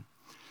sovereign.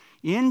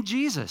 In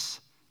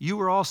Jesus, you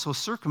were also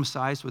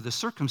circumcised with a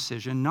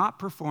circumcision not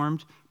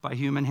performed by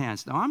human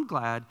hands. Now, I'm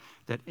glad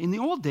that in the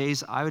old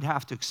days, I would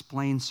have to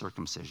explain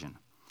circumcision.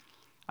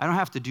 I don't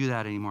have to do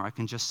that anymore. I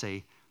can just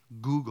say,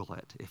 Google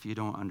it if you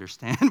don't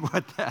understand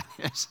what that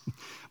is.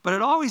 But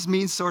it always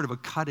means sort of a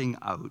cutting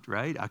out,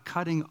 right? A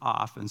cutting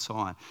off and so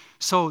on.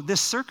 So this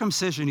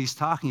circumcision he's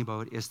talking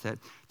about is that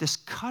this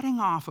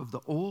cutting off of the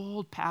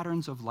old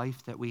patterns of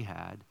life that we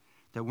had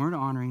that weren't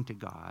honoring to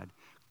God,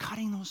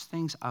 cutting those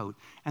things out.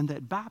 And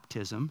that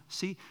baptism,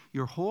 see,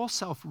 your whole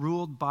self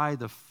ruled by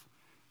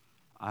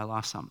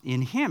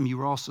in him you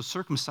were also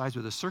circumcised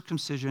with a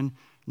circumcision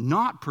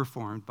not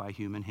performed by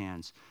human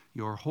hands.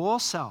 Your whole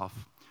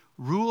self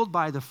ruled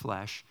by the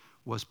flesh,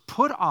 was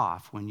put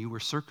off when you were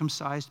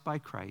circumcised by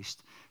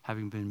Christ,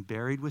 having been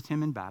buried with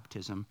him in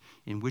baptism,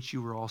 in which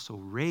you were also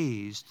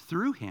raised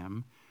through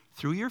him,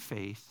 through your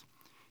faith,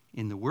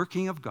 in the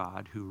working of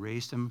God who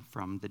raised him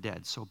from the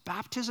dead. So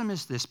baptism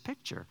is this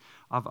picture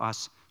of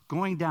us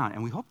going down,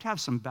 and we hope to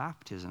have some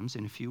baptisms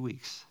in a few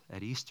weeks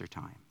at Easter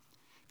time.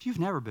 If you've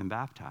never been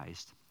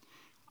baptized,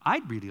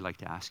 I'd really like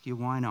to ask you,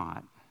 why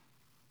not?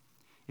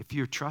 If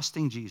you're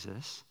trusting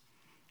Jesus,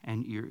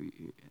 and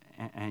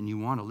you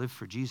want to live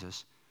for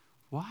Jesus,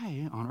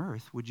 why on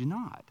earth would you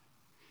not?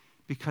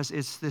 Because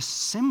it's this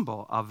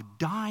symbol of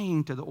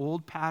dying to the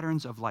old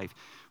patterns of life.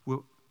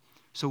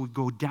 So we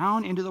go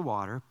down into the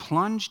water,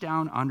 plunge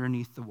down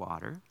underneath the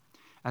water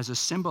as a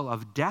symbol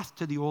of death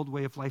to the old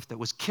way of life that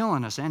was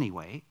killing us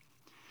anyway.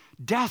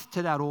 Death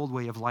to that old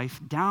way of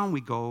life. Down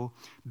we go,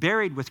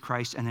 buried with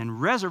Christ, and then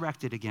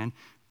resurrected again.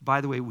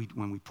 By the way,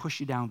 when we push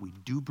you down, we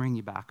do bring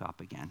you back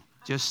up again,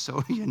 just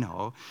so you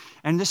know.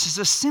 And this is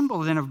a symbol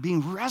then of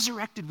being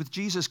resurrected with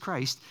Jesus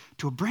Christ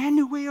to a brand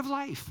new way of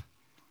life,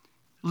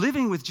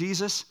 living with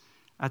Jesus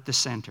at the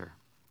center.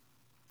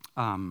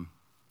 Okay,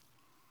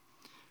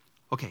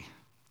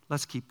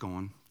 let's keep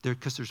going,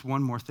 because there's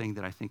one more thing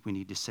that I think we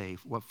need to say,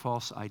 what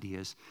false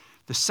ideas.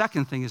 The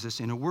second thing is this: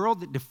 in a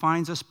world that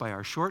defines us by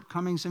our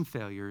shortcomings and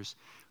failures,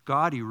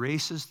 God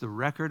erases the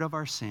record of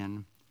our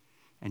sin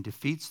and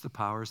defeats the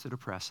powers that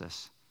oppress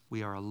us.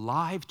 We are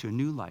alive to a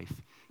new life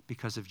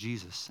because of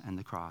Jesus and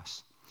the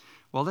cross.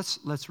 Well,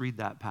 let's read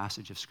that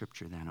passage of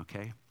Scripture then,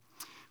 okay?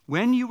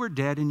 When you were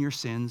dead in your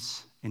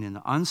sins and in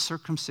the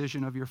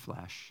uncircumcision of your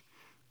flesh,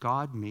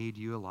 God made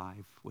you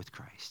alive with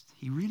Christ.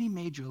 He really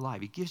made you alive.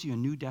 He gives you a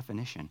new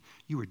definition.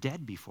 You were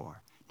dead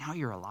before. Now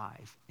you're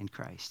alive in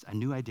Christ, a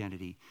new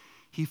identity.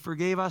 He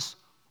forgave us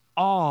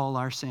all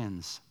our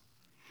sins,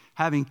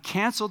 having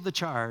canceled the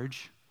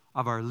charge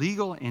of our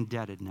legal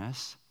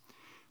indebtedness,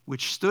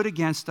 which stood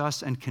against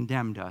us and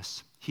condemned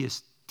us. He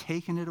has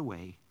taken it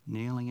away,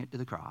 nailing it to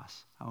the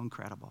cross. How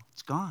incredible.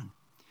 It's gone.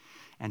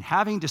 And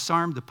having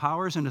disarmed the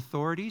powers and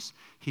authorities,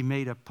 he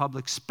made a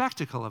public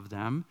spectacle of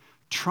them,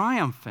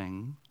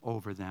 triumphing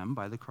over them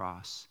by the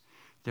cross.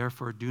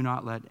 Therefore, do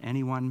not let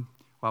anyone...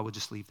 Well, we'll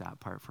just leave that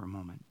part for a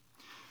moment.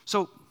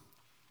 So,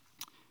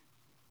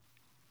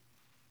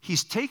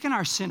 he's taken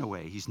our sin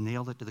away. He's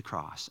nailed it to the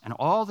cross. And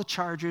all the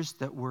charges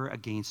that were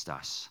against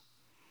us,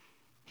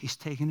 he's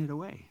taken it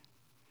away.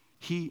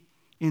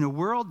 In a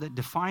world that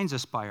defines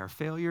us by our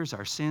failures,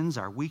 our sins,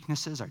 our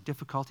weaknesses, our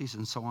difficulties,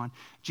 and so on,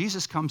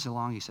 Jesus comes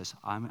along, he says,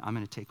 I'm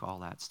going to take all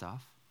that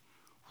stuff.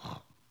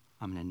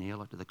 I'm going to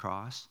nail it to the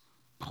cross.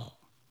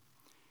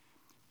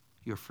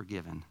 You're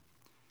forgiven.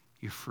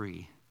 You're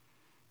free.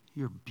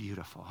 You're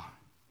beautiful,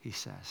 he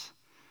says.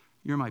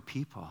 You're my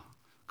people.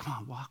 Come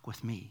on, walk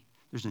with me.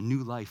 There's a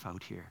new life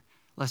out here.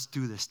 Let's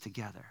do this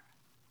together.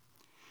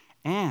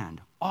 And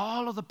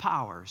all of the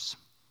powers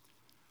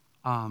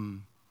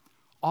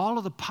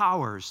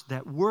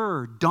that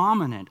were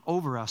dominant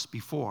over us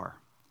before,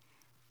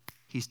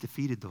 he's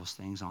defeated those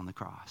things on the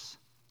cross.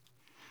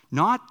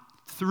 Not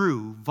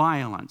through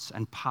violence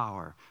and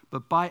power,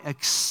 but by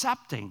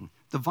accepting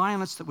the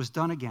violence that was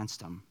done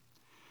against him,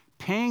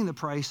 paying the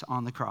price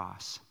on the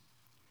cross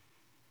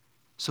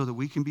so that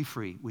we can be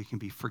free. We can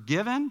be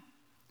forgiven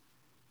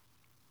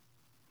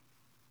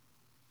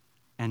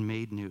and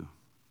made new.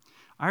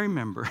 I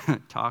remember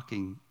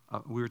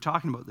we were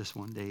talking about this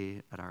one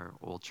day at our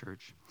old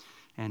church,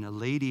 and a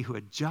lady who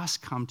had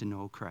just come to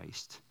know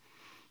Christ,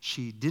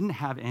 she didn't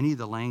have any of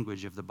the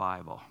language of the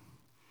Bible,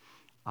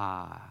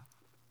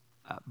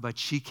 but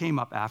she came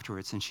up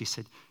afterwards and she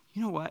said,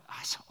 you know what?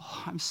 I said,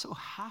 oh, I'm so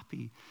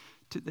happy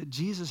that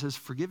Jesus has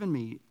forgiven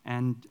me,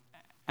 and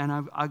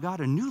I got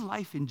a new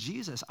life in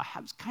Jesus. I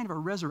have kind of a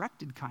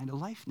resurrected kind of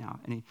life now.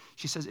 And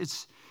she says,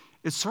 it's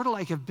sort of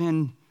like I've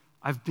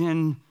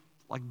been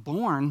like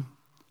born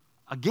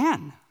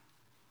again.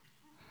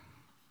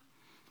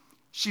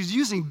 She's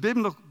using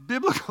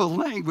biblical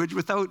language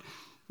without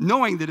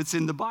knowing that it's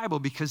in the Bible,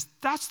 because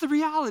that's the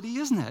reality,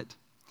 isn't it?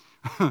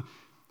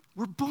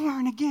 We're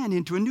born again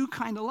into a new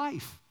kind of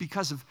life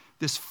because of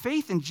this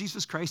faith in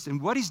Jesus Christ and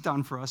what he's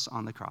done for us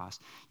on the cross.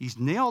 He's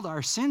nailed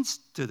our sins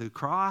to the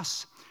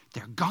cross.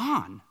 They're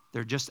gone.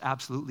 They're just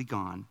absolutely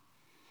gone.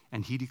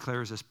 And he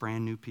declares us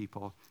brand new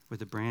people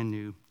with a brand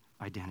new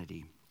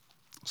identity.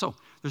 So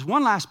there's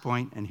one last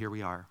point, and here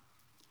we are.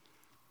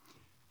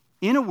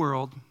 In a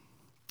world,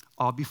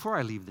 before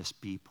I leave this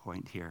B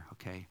point here,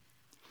 okay?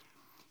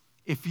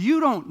 If you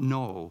don't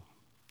know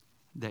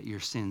that your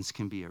sins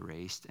can be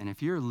erased, and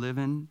if you're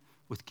living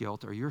with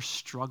guilt, or you're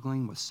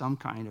struggling with some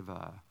kind of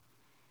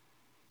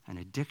an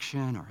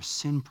addiction or a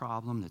sin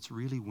problem that's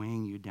really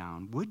weighing you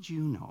down, would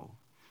you know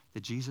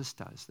that Jesus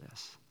does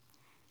this?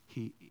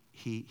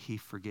 He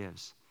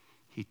forgives.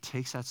 He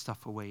takes that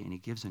stuff away, and he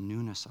gives a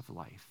newness of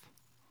life.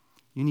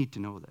 You need to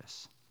know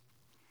this.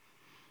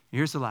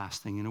 Here's the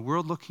last thing. In a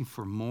world looking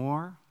for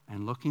more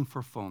and looking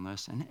for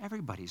fullness, and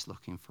everybody's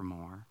looking for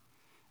more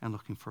and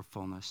looking for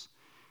fullness,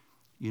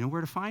 you know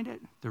where to find it?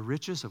 The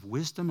riches of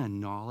wisdom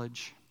and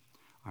knowledge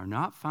are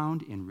not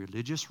found in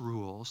religious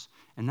rules,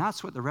 and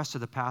that's what the rest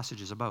of the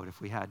passage is about,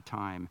 if we had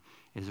time,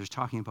 is there's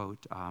talking about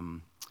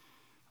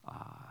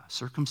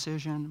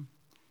circumcision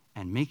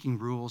and making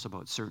rules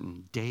about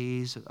certain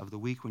days of the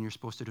week when you're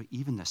supposed to do it.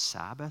 Even the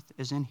Sabbath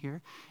is in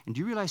here. And do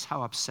you realize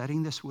how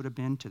upsetting this would have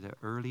been to the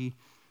early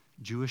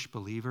Jewish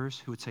believers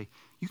who would say,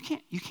 you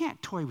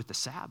can't toy with the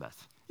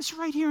Sabbath. It's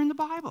right here in the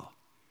Bible.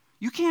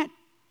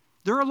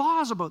 There are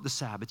laws about the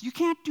Sabbath. You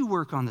can't do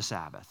work on the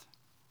Sabbath.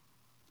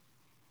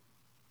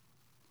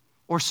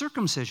 Or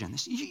circumcision.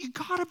 You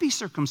got to be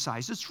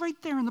circumcised. It's right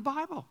there in the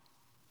Bible.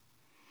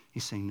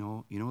 He's saying,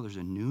 no, there's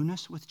a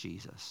newness with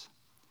Jesus.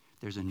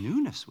 There's a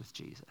newness with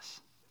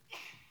Jesus.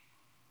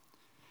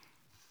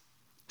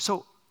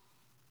 So,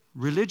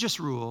 religious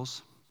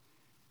rules,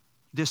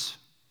 this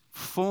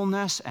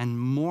fullness and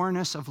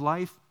moreness of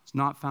life is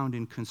not found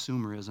in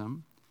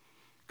consumerism.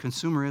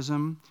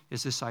 Consumerism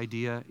is this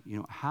idea,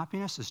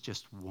 happiness is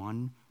just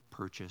one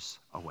purchase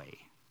away.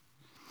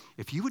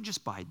 If you would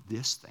just buy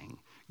this thing,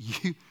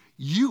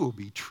 you will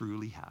be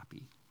truly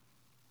happy.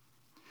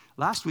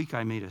 Last week,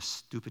 I made a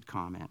stupid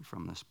comment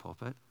from this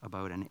pulpit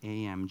about an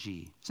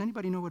AMG. Does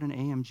anybody know what an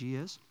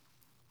AMG is?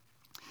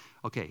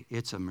 Okay,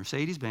 it's a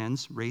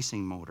Mercedes-Benz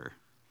racing motor,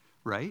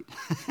 right?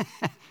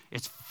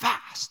 It's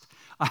fast.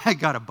 I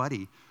got a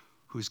buddy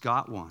who's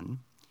got one,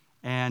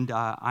 and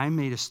I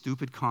made a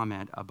stupid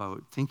comment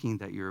about thinking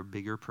that you're a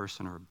bigger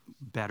person or a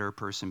better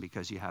person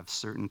because you have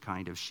certain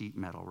kind of sheet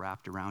metal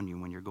wrapped around you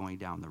when you're going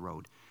down the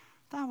road.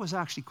 That was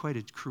actually quite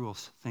a cruel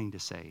thing to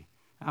say.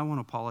 I want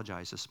to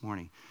apologize this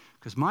morning,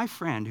 because my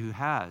friend who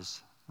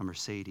has a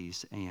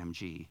Mercedes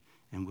AMG,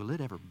 and will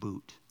it ever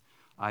boot,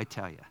 I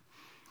tell you,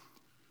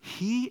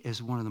 he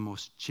is one of the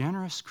most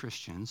generous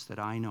Christians that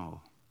I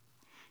know.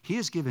 He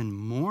has given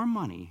more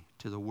money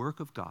to the work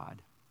of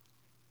God.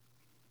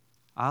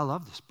 I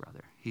love this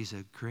brother. He's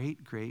a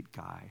great, great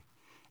guy.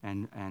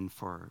 And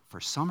for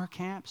summer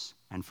camps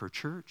and for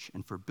church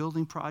and for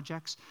building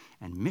projects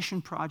and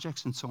mission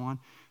projects and so on,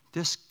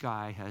 this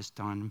guy has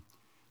done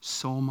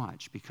so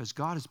much because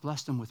God has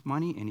blessed him with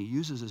money, and he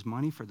uses his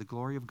money for the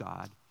glory of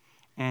God.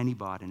 And he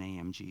bought an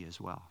AMG as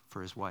well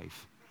for his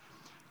wife.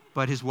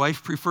 But his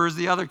wife prefers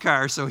the other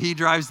car, so he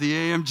drives the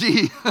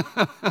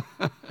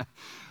AMG.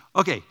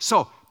 Okay,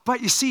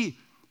 but you see,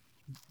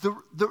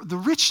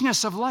 the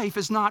richness of life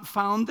is not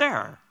found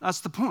there.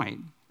 That's the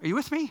point. Are you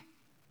with me?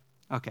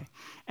 Okay.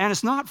 And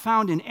it's not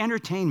found in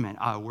entertainment.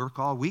 I work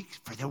all week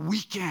for the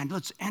weekend.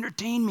 Let's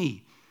entertain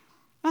me.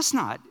 That's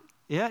not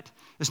it.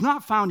 It's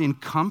not found in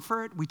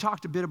comfort. We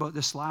talked a bit about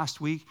this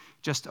last week.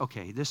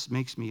 This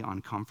makes me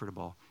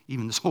uncomfortable.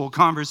 Even this whole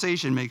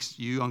conversation makes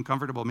you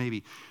uncomfortable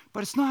maybe.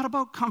 But it's not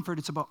about comfort.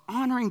 It's about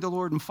honoring the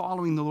Lord and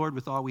following the Lord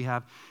with all we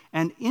have.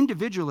 And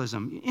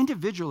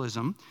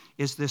individualism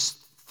is this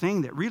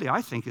thing that really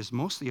I think is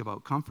mostly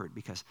about comfort,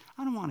 because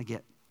I don't want to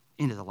get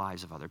into the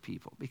lives of other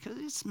people because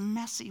it's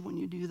messy when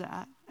you do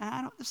that.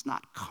 And it's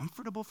not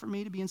comfortable for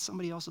me to be in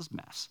somebody else's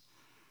mess.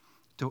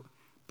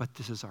 But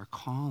this is our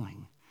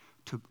calling.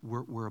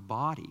 We're a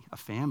body, a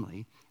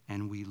family,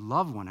 and we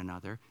love one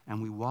another,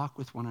 and we walk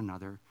with one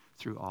another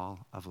through all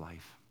of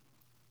life.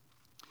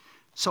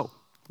 So,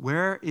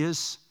 where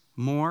is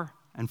more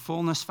and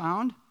fullness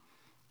found?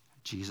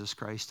 Jesus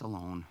Christ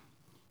alone.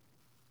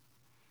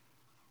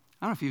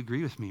 I don't know if you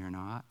agree with me or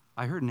not.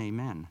 I heard an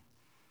amen.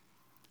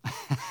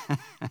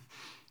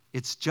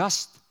 It's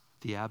just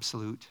the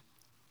absolute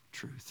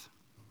truth.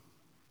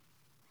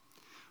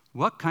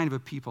 What kind of a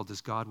people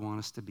does God want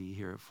us to be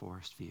here at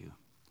Forest View?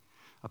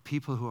 A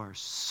people who are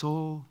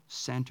so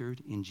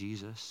centered in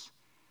Jesus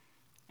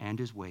and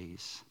his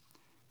ways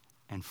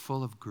and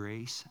full of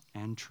grace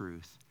and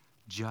truth,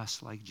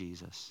 just like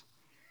Jesus,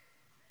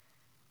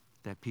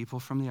 that people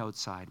from the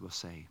outside will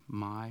say,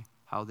 my,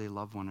 how they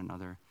love one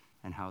another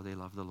and how they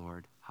love the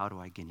Lord. How do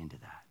I get into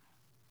that?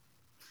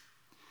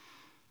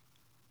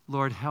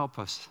 Lord, help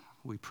us,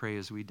 we pray,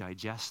 as we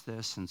digest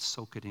this and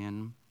soak it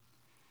in.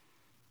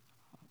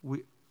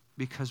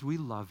 Because we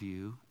love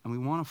you and we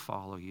want to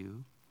follow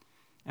you,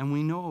 and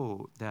we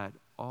know that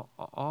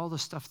all the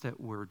stuff that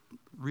we're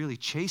really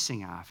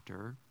chasing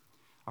after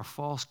are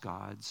false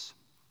gods,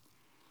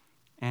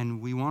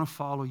 and we want to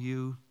follow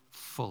you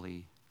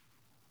fully,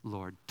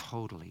 Lord,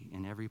 totally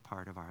in every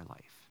part of our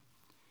life.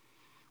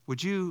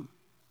 Would you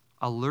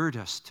alert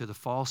us to the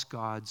false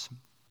gods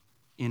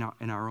in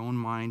our own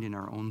mind, in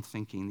our own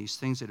thinking, these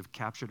things that have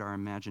captured our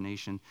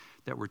imagination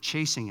that we're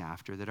chasing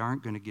after that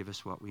aren't going to give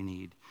us what we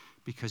need,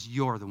 because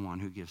you're the one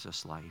who gives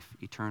us life,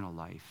 eternal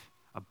life,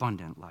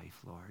 abundant life,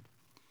 Lord.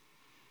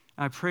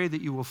 And I pray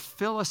that you will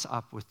fill us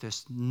up with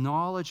this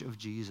knowledge of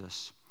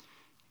Jesus,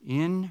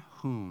 in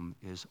whom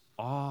is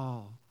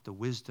all the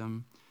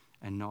wisdom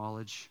and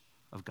knowledge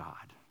of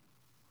God,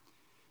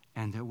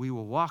 and that we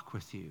will walk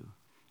with you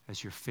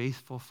as your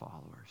faithful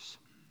followers.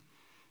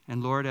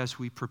 And Lord, as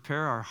we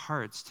prepare our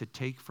hearts to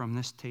take from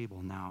this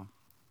table now,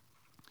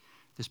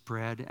 this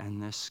bread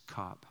and this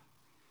cup,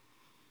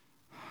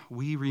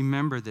 we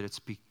remember that it's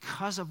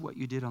because of what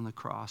you did on the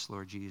cross,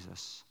 Lord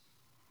Jesus,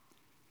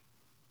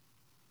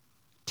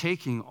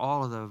 taking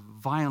all of the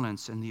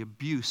violence and the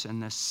abuse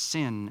and the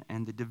sin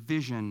and the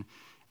division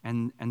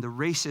and the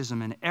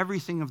racism and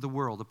everything of the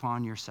world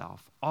upon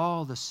yourself,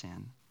 all the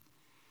sin,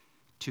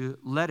 to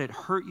let it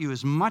hurt you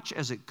as much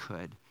as it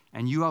could,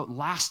 and you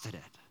outlasted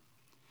it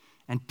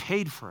and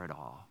paid for it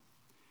all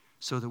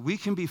so that we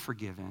can be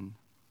forgiven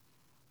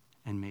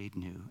and made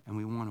new. And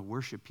we want to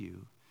worship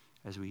you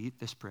as we eat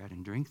this bread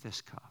and drink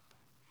this cup.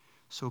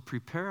 So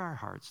prepare our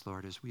hearts,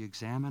 Lord, as we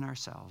examine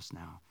ourselves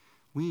now.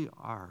 We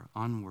are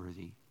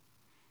unworthy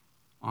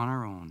on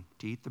our own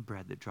to eat the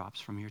bread that drops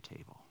from your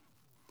table.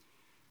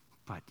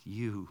 But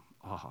you,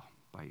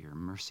 by your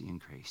mercy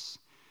and grace,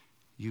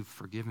 you've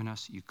forgiven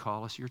us. You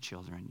call us your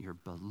children, your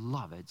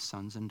beloved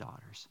sons and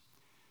daughters.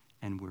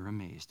 And we're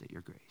amazed at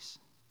your grace.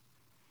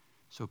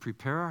 So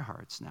prepare our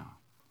hearts now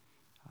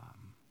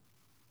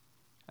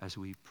as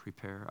we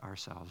prepare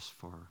ourselves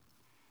for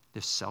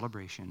this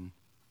celebration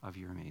of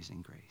your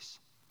amazing grace.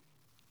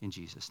 In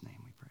Jesus'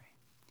 name we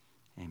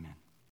pray. Amen.